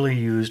particularly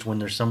used when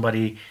there's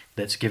somebody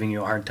that's giving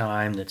you a hard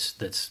time,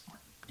 that's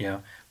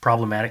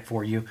problematic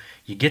for you.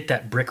 You get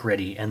that brick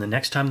ready, and the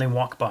next time they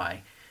walk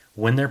by,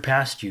 when they're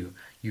past you,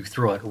 you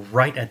throw it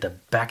right at the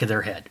back of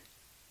their head.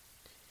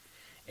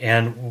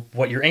 And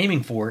what you're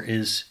aiming for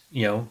is,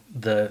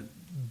 the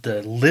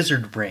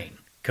lizard brain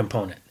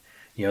component.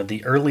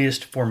 The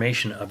earliest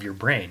formation of your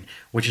brain,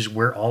 which is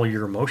where all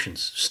your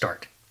emotions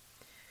start.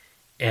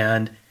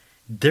 And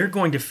they're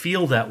going to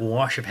feel that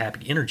wash of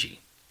happy energy.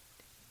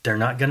 They're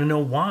not going to know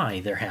why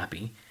they're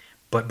happy,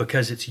 but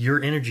because it's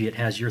your energy, it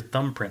has your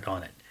thumbprint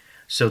on it.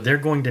 So they're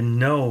going to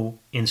know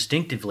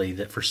instinctively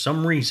that for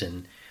some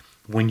reason,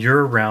 when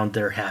you're around,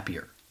 they're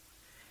happier.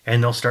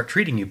 And they'll start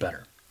treating you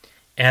better.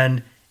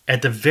 And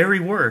at the very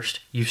worst,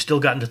 you've still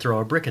gotten to throw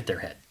a brick at their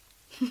head.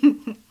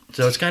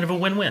 So it's kind of a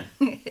win-win.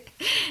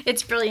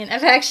 It's brilliant.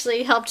 I've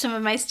actually helped some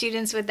of my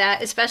students with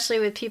that, especially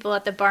with people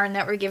at the barn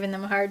that were giving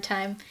them a hard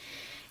time.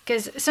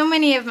 Because so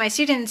many of my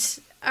students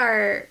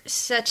are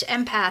such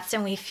empaths,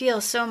 and we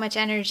feel so much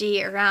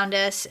energy around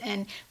us,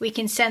 and we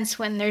can sense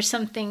when there's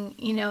something,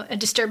 a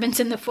disturbance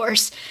in the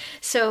force.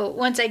 So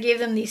once I gave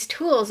them these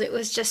tools, it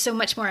was just so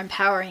much more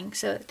empowering.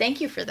 So thank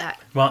you for that.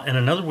 Well, and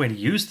another way to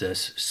use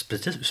this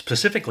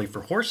specifically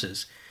for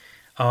horses,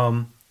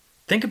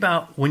 think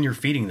about when you're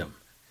feeding them.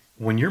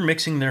 When you're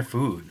mixing their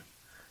food,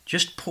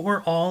 just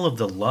pour all of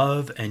the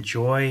love and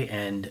joy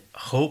and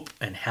hope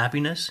and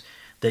happiness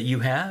that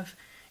you have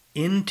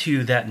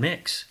into that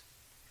mix.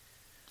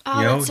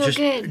 Oh, that's so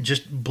good.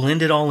 Just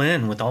blend it all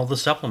in with all the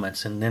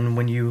supplements, and then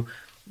when you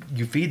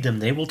feed them,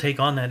 they will take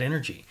on that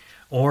energy.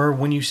 Or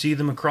when you see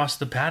them across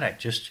the paddock,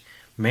 just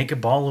make a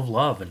ball of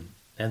love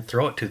and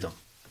throw it to them.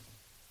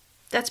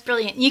 That's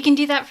brilliant. You can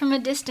do that from a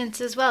distance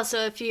as well. So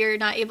if you're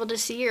not able to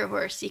see your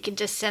horse, you can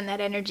just send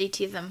that energy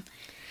to them.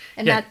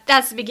 And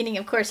that's the beginning,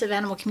 of course, of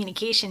animal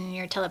communication and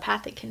your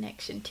telepathic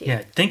connection, too.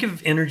 Yeah, think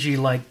of energy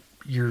like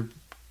your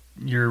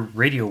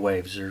radio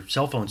waves or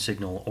cell phone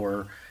signal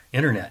or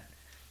internet.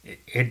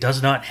 It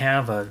does not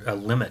have a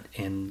limit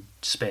in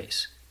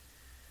space.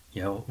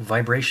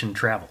 Vibration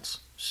travels.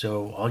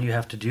 So all you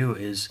have to do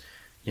is,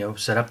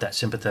 set up that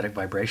sympathetic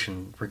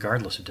vibration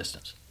regardless of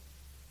distance.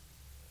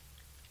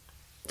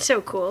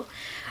 So cool.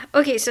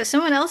 Okay, so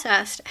someone else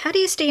asked, how do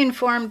you stay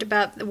informed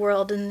about the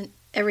world and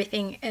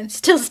everything and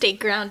still stay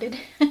grounded?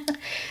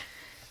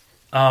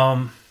 It's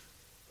going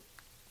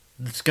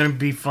to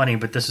be funny,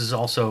 but this is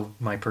also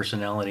my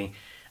personality.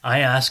 I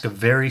ask a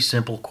very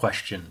simple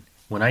question.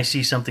 When I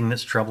see something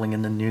that's troubling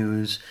in the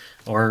news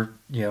or,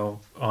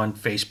 on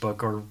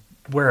Facebook or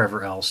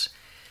wherever else,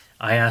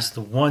 I ask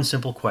the one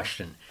simple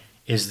question: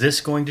 is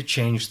this going to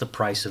change the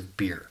price of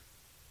beer?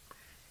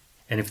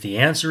 And if the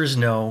answer is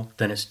no,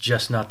 then it's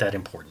just not that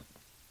important.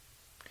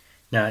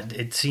 Now,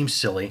 it seems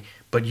silly,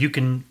 but you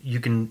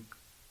can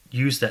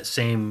use that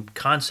same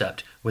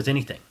concept with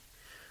anything.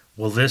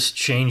 Will this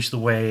change the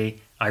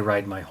way I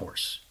ride my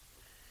horse?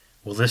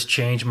 Will this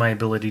change my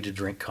ability to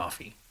drink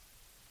coffee?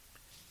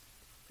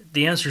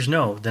 The answer is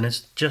no, then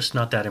it's just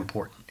not that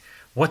important.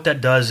 What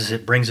that does is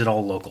it brings it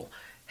all local.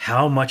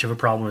 How much of a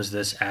problem is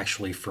this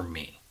actually for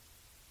me?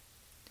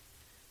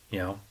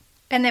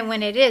 And then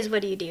when it is,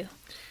 what do you do?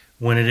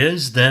 When it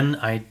is, then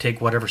I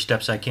take whatever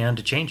steps I can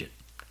to change it.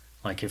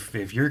 Like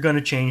if you're going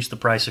to change the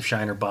price of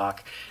Shiner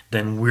Bock,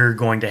 then we're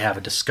going to have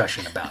a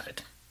discussion about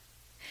it.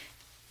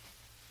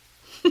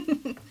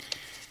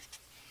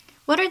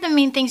 What are the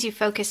main things you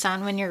focus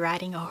on when you're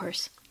riding a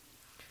horse?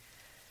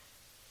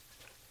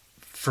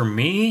 For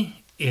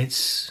me,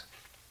 it's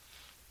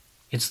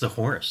the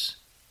horse.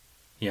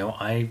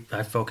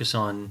 I focus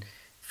on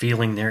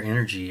feeling their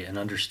energy and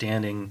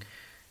understanding,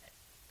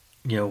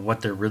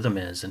 what their rhythm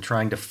is and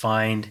trying to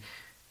find,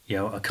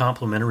 a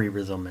complementary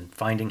rhythm and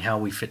finding how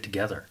we fit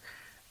together.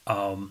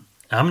 I'm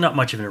not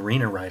much of an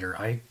arena rider.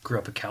 I grew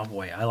up a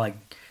cowboy. I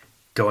like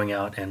going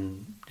out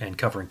and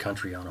covering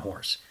country on a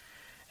horse.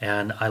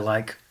 And I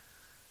like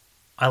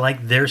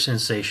their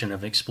sensation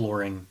of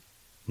exploring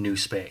new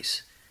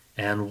space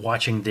and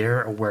watching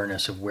their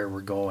awareness of where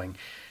we're going.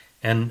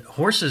 And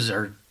horses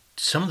are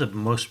some of the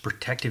most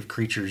protective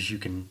creatures you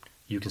can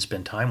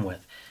spend time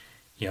with.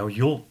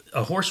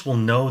 A horse will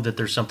know that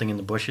there's something in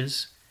the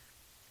bushes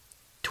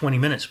 20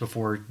 minutes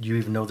before you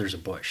even know there's a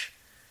bush.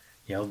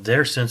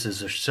 Their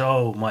senses are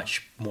so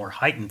much more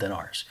heightened than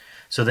ours.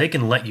 So they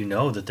can let you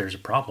know that there's a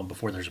problem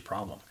before there's a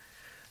problem.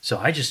 So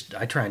I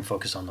try and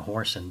focus on the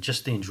horse and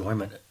just the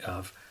enjoyment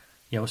of,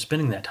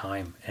 spending that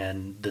time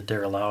and that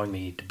they're allowing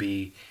me to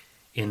be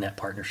in that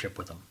partnership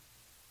with them.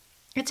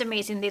 It's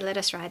amazing they let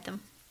us ride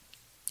them.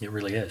 It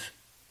really is.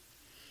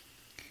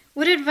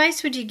 What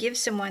advice would you give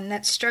someone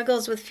that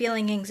struggles with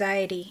feeling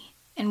anxiety,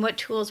 and what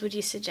tools would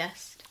you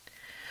suggest?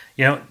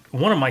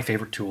 One of my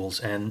favorite tools,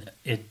 and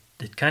it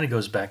kind of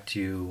goes back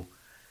to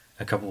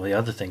a couple of the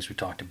other things we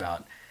talked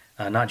about,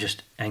 not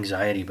just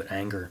anxiety but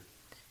anger,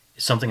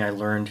 is something I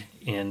learned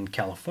in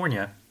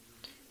California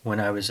when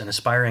I was an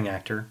aspiring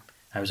actor.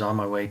 I was on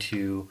my way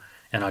to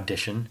an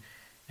audition,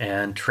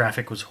 and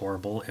traffic was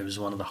horrible. It was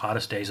one of the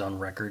hottest days on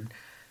record.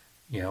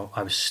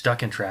 I was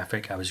stuck in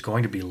traffic. I was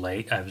going to be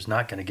late. I was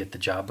not going to get the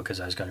job because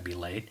I was going to be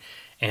late.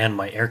 And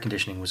my air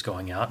conditioning was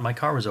going out. My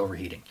car was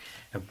overheating.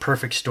 A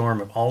perfect storm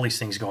of all these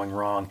things going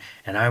wrong.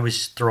 And I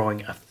was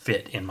throwing a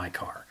fit in my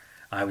car.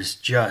 I was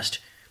just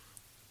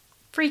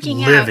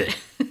freaking livid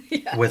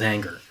out. with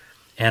anger.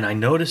 and I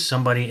noticed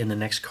somebody in the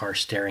next car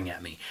staring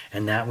at me,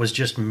 and that was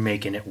just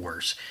making it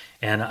worse.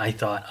 And I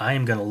thought, I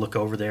am going to look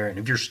over there, and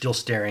if you're still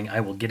staring,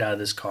 I will get out of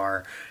this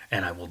car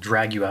and I will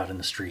drag you out in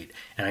the street.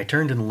 And I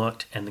turned and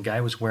looked, and the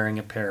guy was wearing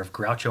a pair of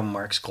Groucho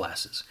Marx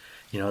glasses.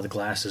 You know, the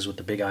glasses with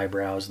the big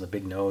eyebrows and the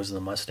big nose and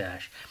the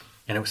mustache.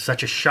 And it was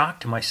such a shock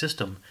to my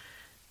system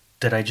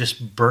that I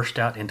just burst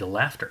out into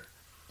laughter.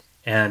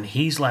 And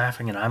he's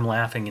laughing and I'm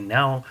laughing, and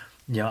now,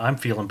 I'm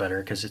feeling better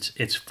because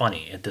it's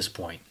funny at this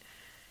point.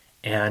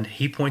 And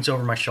he points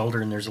over my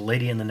shoulder, and there's a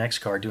lady in the next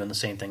car doing the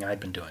same thing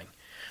I'd been doing.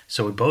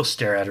 So we both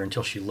stare at her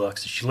until she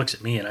looks. She looks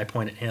at me, and I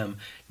point at him.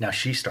 Now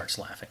she starts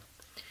laughing.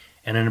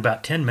 And in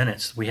about 10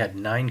 minutes, we had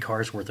 9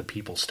 cars worth of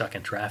people stuck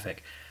in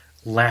traffic,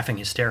 laughing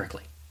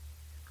hysterically.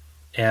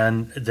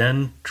 And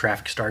then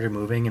traffic started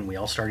moving, and we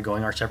all started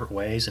going our separate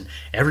ways, and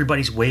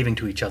everybody's waving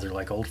to each other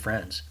like old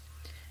friends.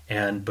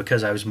 And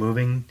because I was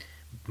moving,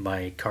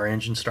 my car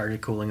engine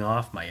started cooling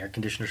off, my air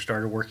conditioner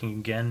started working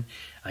again.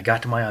 I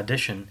got to my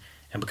audition,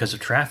 and because of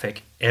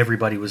traffic,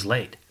 everybody was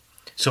late.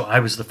 So I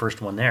was the first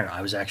one there.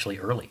 I was actually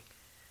early.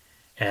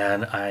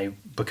 And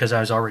because I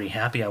was already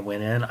happy, I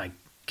went in, I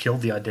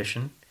killed the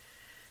audition,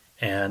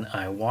 and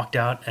I walked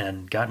out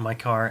and got in my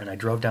car, and I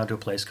drove down to a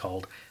place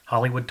called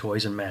Hollywood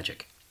Toys and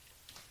Magic.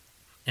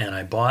 And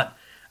I bought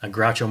a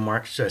set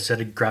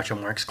of Groucho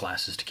Marx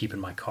glasses to keep in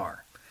my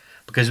car,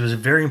 because it was a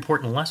very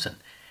important lesson.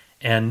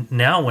 And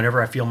now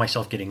whenever I feel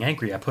myself getting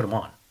angry, I put them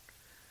on.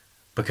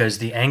 Because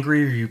the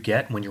angrier you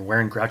get when you're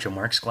wearing Groucho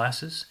Marx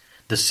glasses,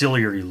 the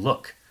sillier you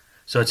look.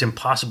 So it's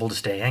impossible to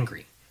stay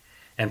angry.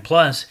 And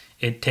plus,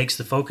 it takes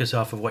the focus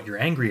off of what you're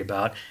angry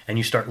about, and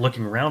you start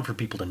looking around for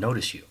people to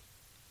notice you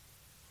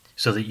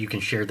so that you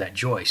can share that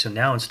joy. So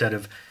now instead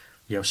of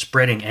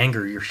spreading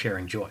anger, you're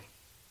sharing joy.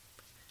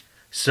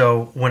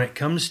 So when it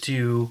comes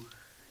to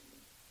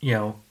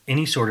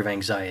any sort of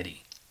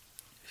anxiety,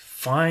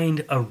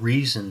 find a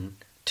reason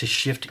to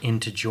shift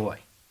into joy.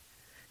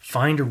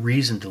 Find a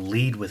reason to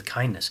lead with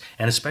kindness,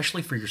 and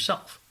especially for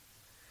yourself.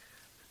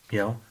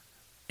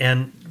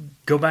 And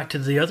go back to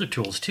the other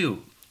tools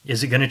too.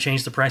 Is it going to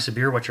change the price of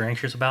beer, what you're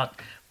anxious about?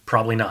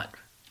 Probably not.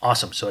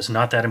 Awesome. So it's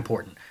not that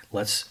important.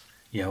 Let's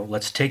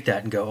take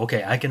that and go,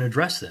 okay, I can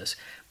address this,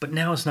 but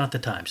now is not the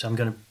time. So I'm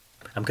going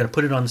to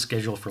put it on the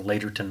schedule for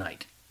later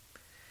tonight.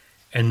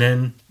 And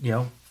then,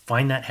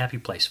 find that happy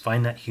place,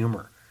 find that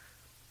humor,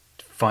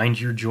 find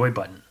your joy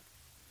button.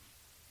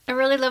 I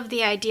really love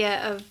the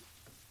idea of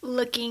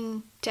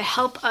looking to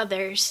help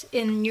others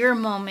in your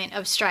moment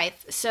of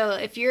strife. So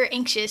if you're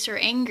anxious or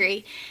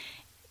angry,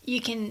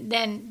 you can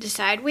then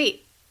decide,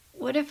 wait,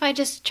 what if I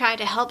just try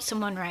to help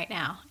someone right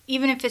now,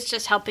 even if it's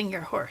just helping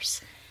your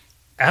horse?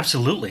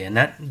 Absolutely, and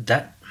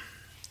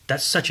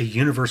that's such a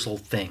universal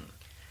thing.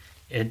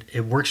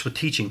 It works with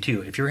teaching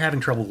too. If you're having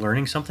trouble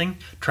learning something,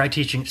 try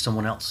teaching it to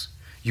someone else.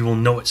 You will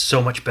know it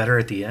so much better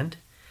at the end.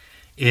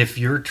 If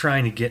you're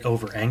trying to get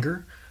over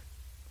anger,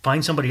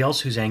 find somebody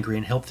else who's angry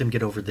and help them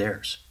get over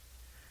theirs.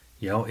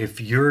 If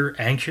you're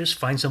anxious,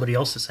 find somebody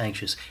else that's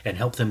anxious and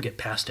help them get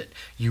past it.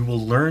 You will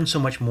learn so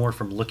much more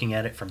from looking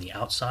at it from the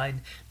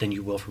outside than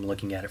you will from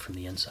looking at it from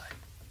the inside.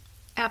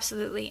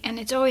 Absolutely. And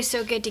it's always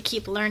so good to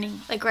keep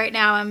learning. Like right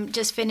now, I'm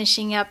just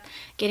finishing up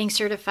getting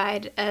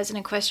certified as an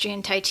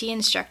equestrian Tai Chi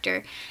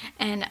instructor.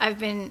 And I've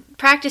been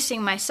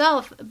practicing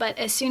myself, but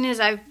as soon as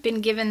I've been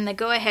given the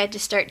go-ahead to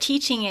start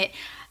teaching it,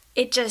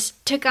 it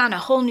just took on a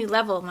whole new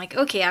level. I'm like,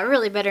 okay, I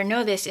really better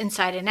know this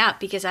inside and out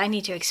because I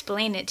need to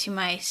explain it to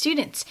my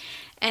students.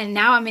 And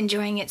now I'm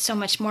enjoying it so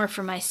much more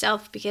for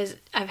myself because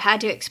I've had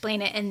to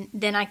explain it, and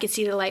then I could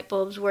see the light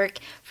bulbs work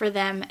for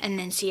them and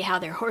then see how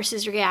their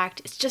horses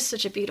react. It's just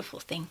such a beautiful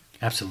thing.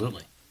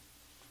 Absolutely.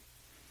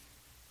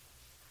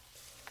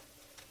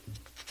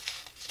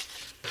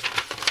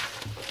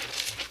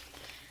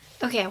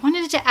 Okay, I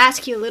wanted to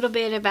ask you a little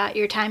bit about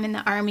your time in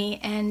the Army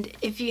and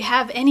if you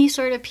have any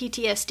sort of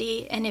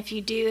PTSD, and if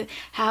you do,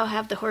 how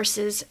have the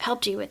horses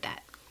helped you with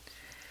that?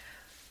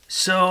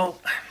 So,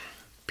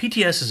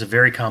 PTS is a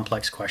very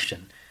complex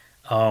question.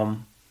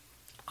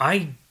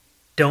 I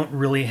don't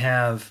really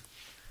have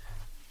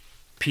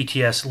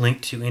PTS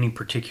linked to any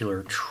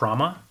particular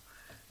trauma.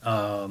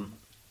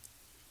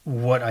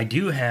 What I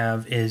do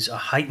have is a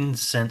heightened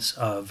sense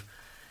of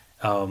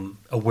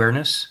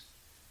awareness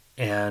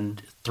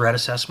and threat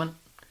assessment.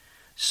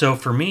 So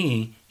for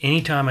me,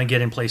 anytime I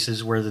get in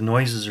places where the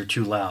noises are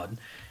too loud,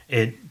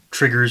 it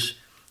triggers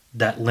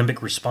that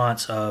limbic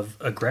response of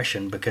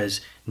aggression because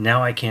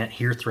now I can't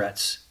hear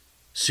threats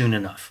soon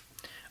enough.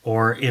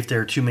 Or if there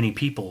are too many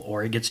people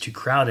or it gets too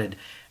crowded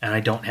and I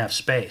don't have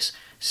space,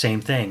 same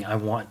thing. I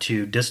want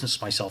to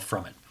distance myself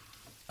from it.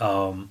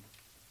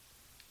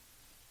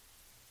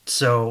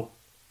 So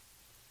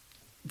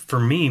for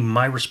me,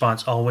 my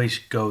response always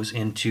goes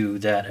into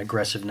that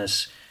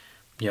aggressiveness,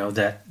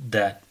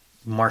 that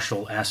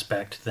martial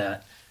aspect,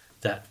 that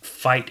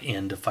fight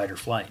into fight or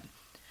flight.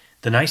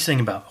 The nice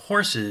thing about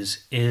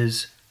horses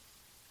is,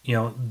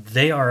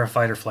 they are a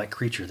fight or flight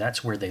creature.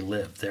 That's where they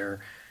live. They're,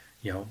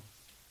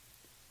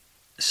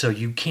 so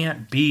you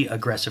can't be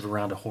aggressive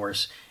around a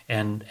horse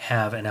and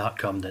have an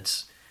outcome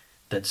that's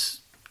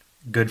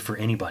good for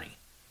anybody.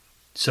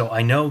 So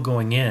I know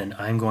going in,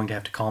 I'm going to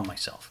have to calm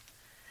myself.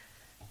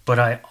 But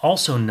I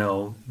also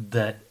know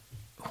that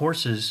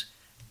horses,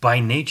 by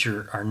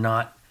nature, are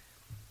not,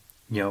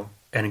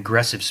 an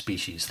aggressive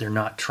species. They're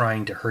not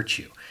trying to hurt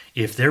you.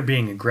 If they're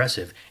being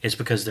aggressive, it's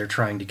because they're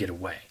trying to get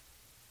away.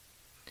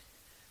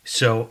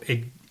 So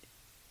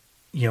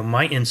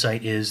my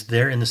insight is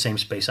they're in the same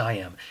space I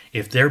am.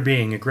 If they're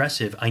being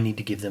aggressive, I need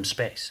to give them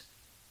space.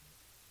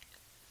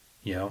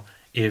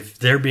 If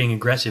they're being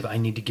aggressive, I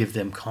need to give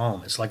them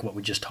calm. It's like what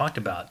we just talked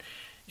about.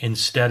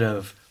 Instead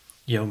of,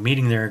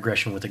 meeting their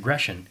aggression with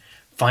aggression,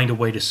 find a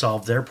way to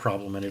solve their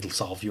problem and it'll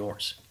solve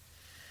yours.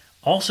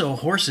 Also,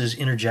 horses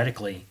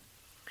energetically,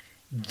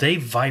 they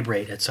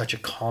vibrate at such a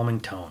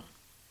calming tone.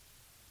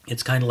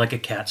 It's kind of like a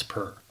cat's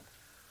purr.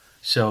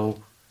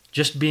 So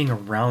just being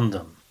around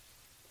them,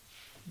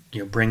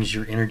 brings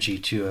your energy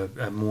to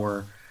a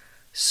more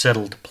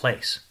settled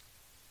place.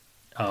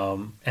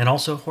 And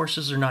also,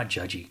 horses are not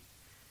judgy.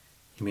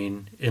 I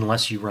mean,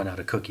 unless you run out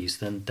of cookies,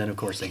 then of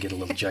course they get a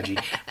little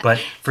judgy. But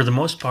for the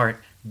most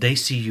part, they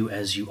see you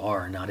as you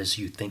are, not as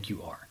you think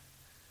you are.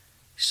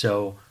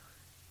 So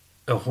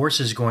a horse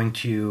is going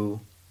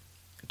to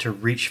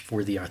reach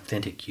for the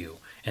authentic you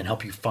and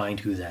help you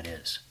find who that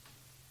is.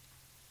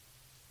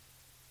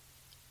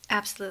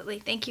 Absolutely.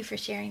 Thank you for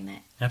sharing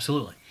that.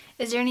 Absolutely.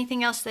 Is there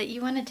anything else that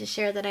you wanted to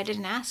share that I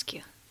didn't ask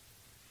you?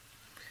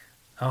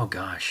 Oh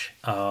gosh.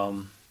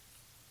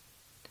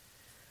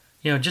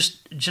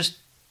 Just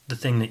the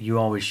thing that you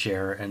always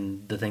share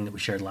and the thing that we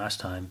shared last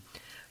time,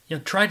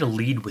 try to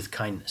lead with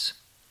kindness.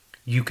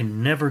 You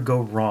can never go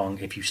wrong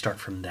if you start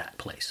from that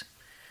place.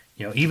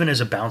 Even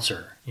as a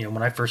bouncer,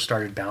 when I first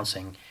started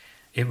bouncing,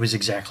 it was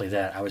exactly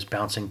that. I was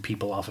bouncing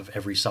people off of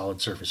every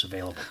solid surface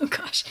available. Oh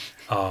gosh.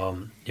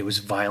 It was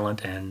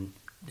violent, and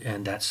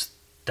that's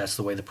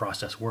the way the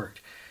process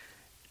worked.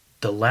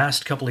 The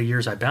last couple of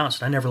years I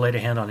bounced, I never laid a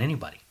hand on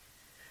anybody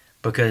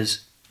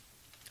because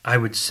I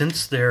would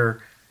sense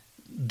their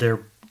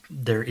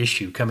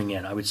issue coming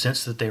in. I would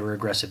sense that they were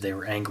aggressive, they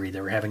were angry,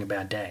 they were having a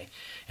bad day.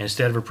 And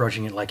instead of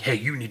approaching it like, hey,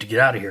 you need to get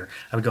out of here,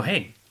 I would go,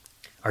 hey,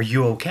 are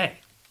you okay?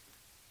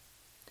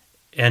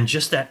 And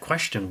just that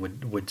question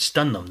would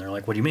stun them. They're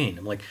like, what do you mean?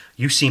 I'm like,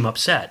 you seem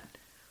upset.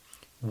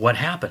 What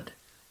happened?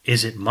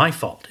 Is it my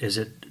fault? Is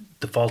it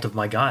the fault of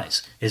my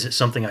guys? Is it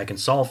something I can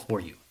solve for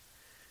you?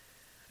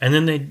 And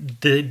then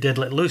they'd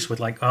let loose with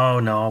like,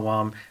 oh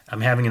no,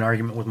 I'm having an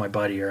argument with my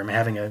buddy, or I'm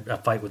having a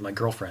fight with my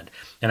girlfriend.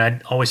 And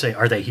I'd always say,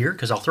 are they here?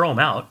 Because I'll throw them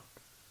out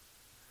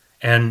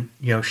and,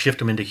 shift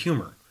them into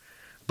humor.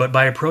 But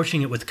by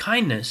approaching it with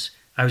kindness,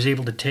 I was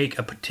able to take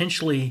a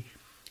potentially,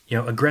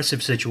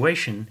 aggressive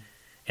situation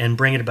and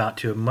bring it about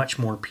to a much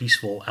more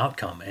peaceful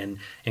outcome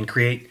and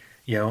create,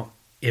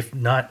 if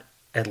not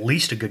at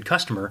least a good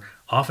customer,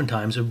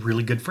 oftentimes a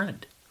really good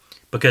friend.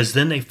 Because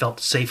then they felt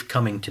safe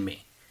coming to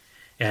me.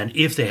 And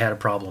if they had a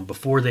problem,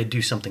 before they'd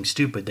do something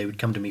stupid, they would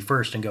come to me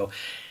first and go,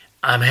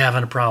 I'm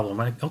having a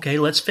problem. Okay,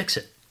 let's fix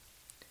it.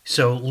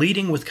 So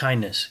leading with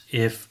kindness,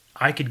 if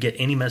I could get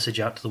any message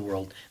out to the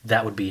world,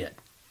 that would be it.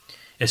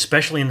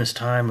 Especially in this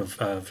time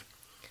of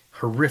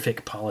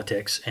horrific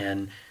politics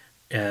and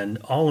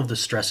all of the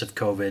stress of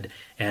COVID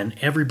and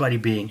everybody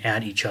being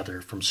at each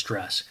other from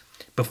stress.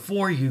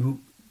 Before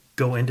you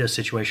go into a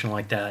situation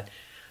like that,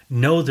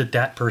 know that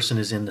that person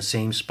is in the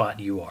same spot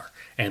you are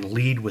and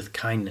lead with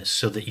kindness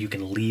so that you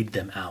can lead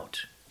them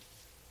out.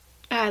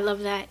 I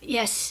love that.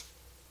 Yes,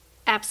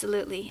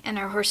 absolutely. And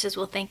our horses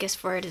will thank us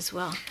for it as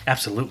well.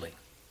 Absolutely.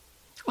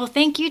 Well,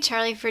 thank you,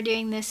 Charlie, for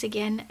doing this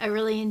again. I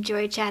really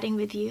enjoyed chatting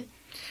with you.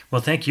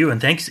 Well, thank you.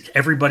 And thanks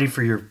everybody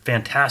for your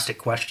fantastic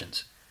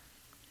questions.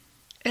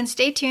 And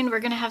stay tuned. We're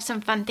going to have some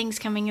fun things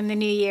coming in the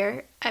new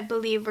year. I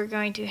believe we're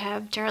going to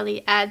have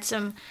Charlie add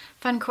some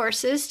fun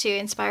courses to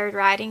Inspired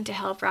Riding to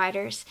help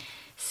riders.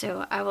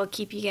 So I will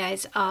keep you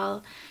guys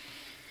all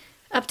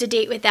up to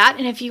date with that.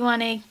 And if you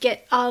want to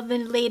get all the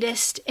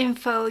latest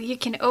info, you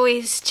can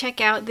always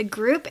check out the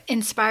group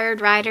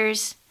Inspired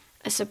Riders,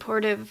 a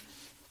supportive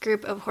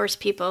group of horse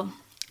people.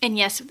 And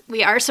yes,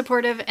 we are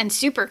supportive and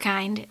super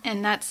kind.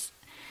 And that's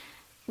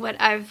what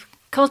I've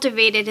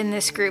cultivated in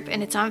this group,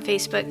 and it's on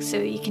Facebook, so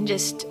you can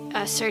just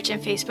search in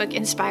Facebook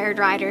Inspired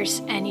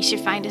Riders, and you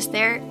should find us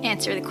there.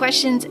 Answer the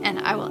questions, and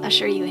I will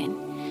usher you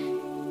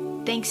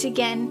in. Thanks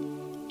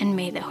again, and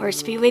may the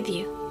horse be with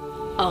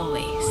you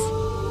always.